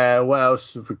 What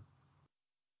else have we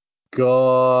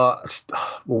got?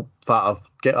 I'll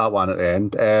get that one at the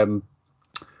end.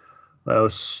 What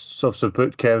else?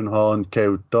 Substitute Kevin Holland,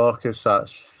 Kyle Dawkins.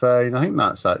 That's fine. I think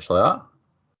that's actually that.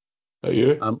 Are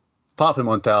you? Apart from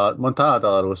Montana De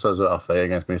La Rosa's got a fight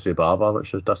against Macy Barber,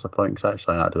 which is disappointing because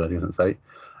actually that did a decent fight.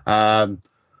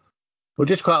 We'll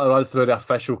just quickly run through the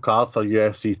official card for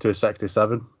UFC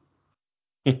 267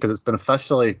 because it's been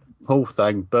officially whole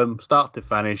thing, boom, start to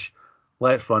finish.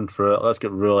 Let's run through it. Let's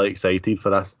get really excited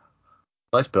for this.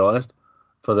 Let's be honest,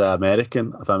 for the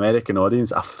American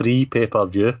audience, a free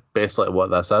pay-per-view, basically what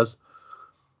this is.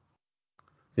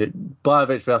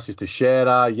 Blachowicz versus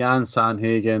Teixeira, Jan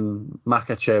Sandhagen,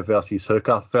 Makhachev versus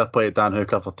Hooker. Fair play to Dan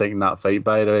Hooker for taking that fight,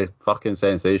 by the way. Fucking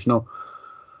sensational.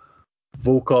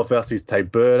 Volkov versus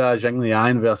Tybura,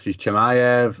 Jingliang versus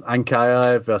Chimaev,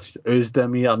 Ankalaev versus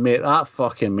Uzdemir. Mate, that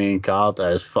fucking main card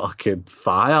is fucking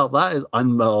fire. That is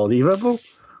unbelievable.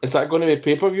 Is that going to be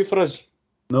pay-per-view for us?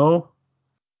 No.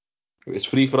 It's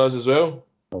free for us as well?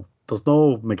 Well, there's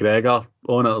no McGregor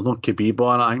on it. There's no Khabib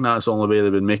on it. I think that's the only way they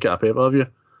would make it a pay-per-view.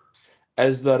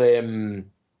 Is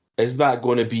that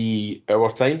going to be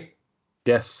our time?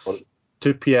 Yes. Or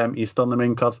 2 p.m. Eastern, the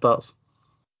main card starts.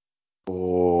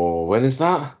 Oh, when is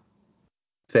that?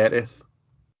 30th.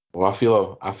 Well,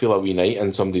 I feel a wee night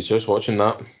in somebody's house watching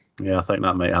that. Yeah, I think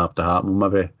that might have to happen.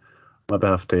 Maybe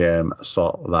have to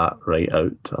sort that right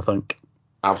out, I think.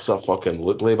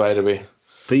 Absolutely, by the way.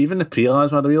 But even the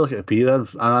prelims, when we look at the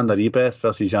prelims, Ananda Ribes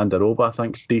versus Jandiroba, I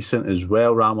think decent as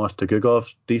well. Ramos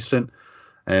Tagugov, decent.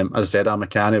 As I said,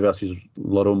 Amakani versus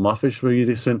Laurel Murphy's really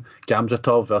decent.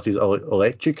 Gamzatov versus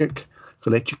Oleksiuk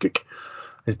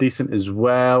is decent as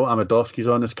well. Amadovsky's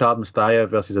on this card. Mustaya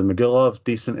versus Magulov,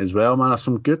 decent as well, man. There's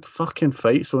some good fucking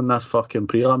fights on this fucking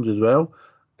prelims as well.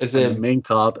 The main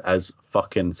card is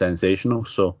fucking sensational.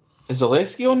 So is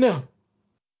Zaleski on there?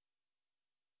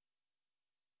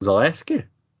 Zaleski?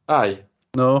 Aye.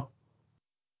 No.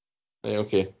 Right,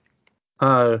 okay.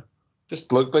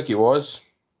 Just looked like he was.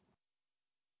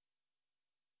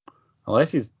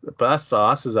 Unless but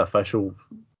that's his official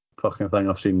fucking thing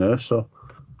I've seen now, so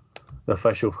the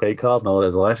official fight card, no,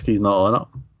 Zaleski's not on it.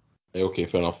 Right, okay,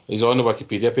 fair enough. He's on the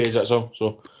Wikipedia page, that's all,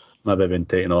 so. Maybe been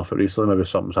taken off it recently, maybe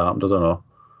something's happened, I don't know.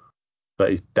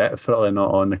 But he's definitely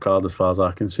not on the card as far as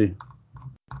I can see.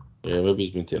 Yeah, maybe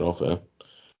he's been taken off it.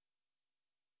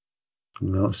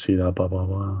 Let's see that, blah, blah,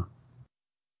 blah.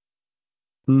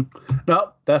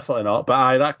 No, definitely not.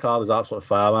 But that card is absolutely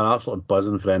fire, man. Absolutely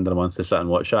buzzing for the end of the month to sit and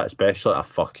watch that, especially at a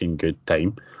fucking good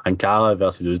time. And Kala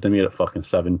versus Uzdemir at fucking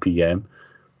 7 p.m.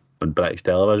 on British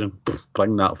television.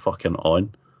 Bring that fucking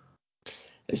on.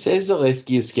 It says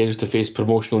Zaleski is scheduled to face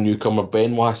promotional newcomer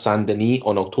Benoit Saint-Denis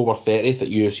on October 30th at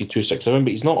UFC 267,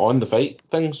 but he's not on the fight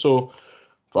thing, so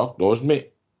fuck knows,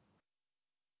 mate.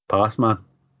 Pass, man.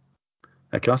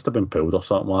 It must have been pulled or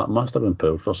something like that. It must have been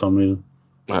pulled for some reason.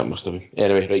 That must have been.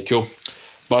 Anyway, right, cool.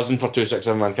 Buzzing for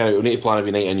 267, man. We'll need to plan a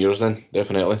wee night in yours then,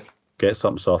 definitely. Get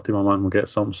something sorted, my man. We'll get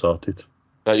something sorted.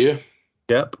 That you?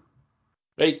 Yep.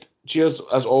 Right. Cheers,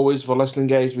 as always, for listening,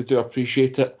 guys. We do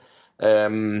appreciate it.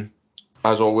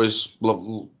 As always,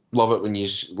 love it when you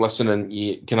listen and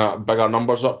you kind of bigger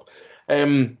numbers up.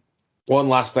 One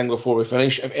last thing before we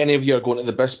finish. If any of you are going to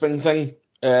the Bisping thing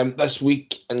this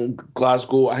week in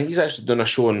Glasgow, I think he's actually doing a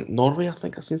show in Norway. I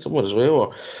think I've seen somewhere as well,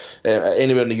 or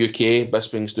anywhere in the UK.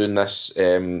 Bisping's doing this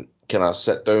kind of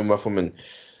sit down with him and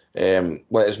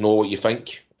let us know what you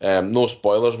think. No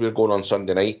spoilers. We're going on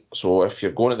Sunday night, so if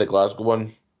you're going to the Glasgow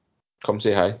one, come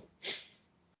say hi.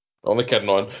 Only kidding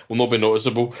on. Will not be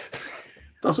noticeable.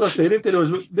 That's what I say. Nobody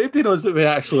knows what we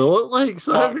actually look like,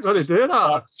 so how are we going to do that?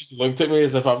 Mark's just looked at me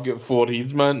as if I've got four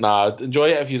heads, man. Nah, enjoy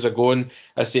it if you're going.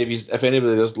 I say if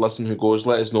anybody does listen who goes,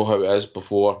 let us know how it is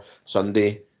before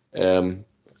Sunday. And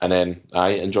then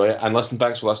enjoy it. And listen,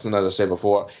 thanks for listening, as I said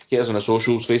before. Hit us on the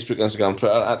socials, Facebook, Instagram,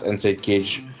 Twitter, at Inside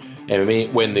Cage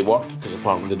MMA when they work, because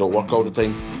apparently they don't work all the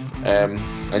time.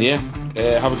 And yeah,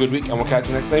 have a good week and we'll catch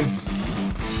you next time.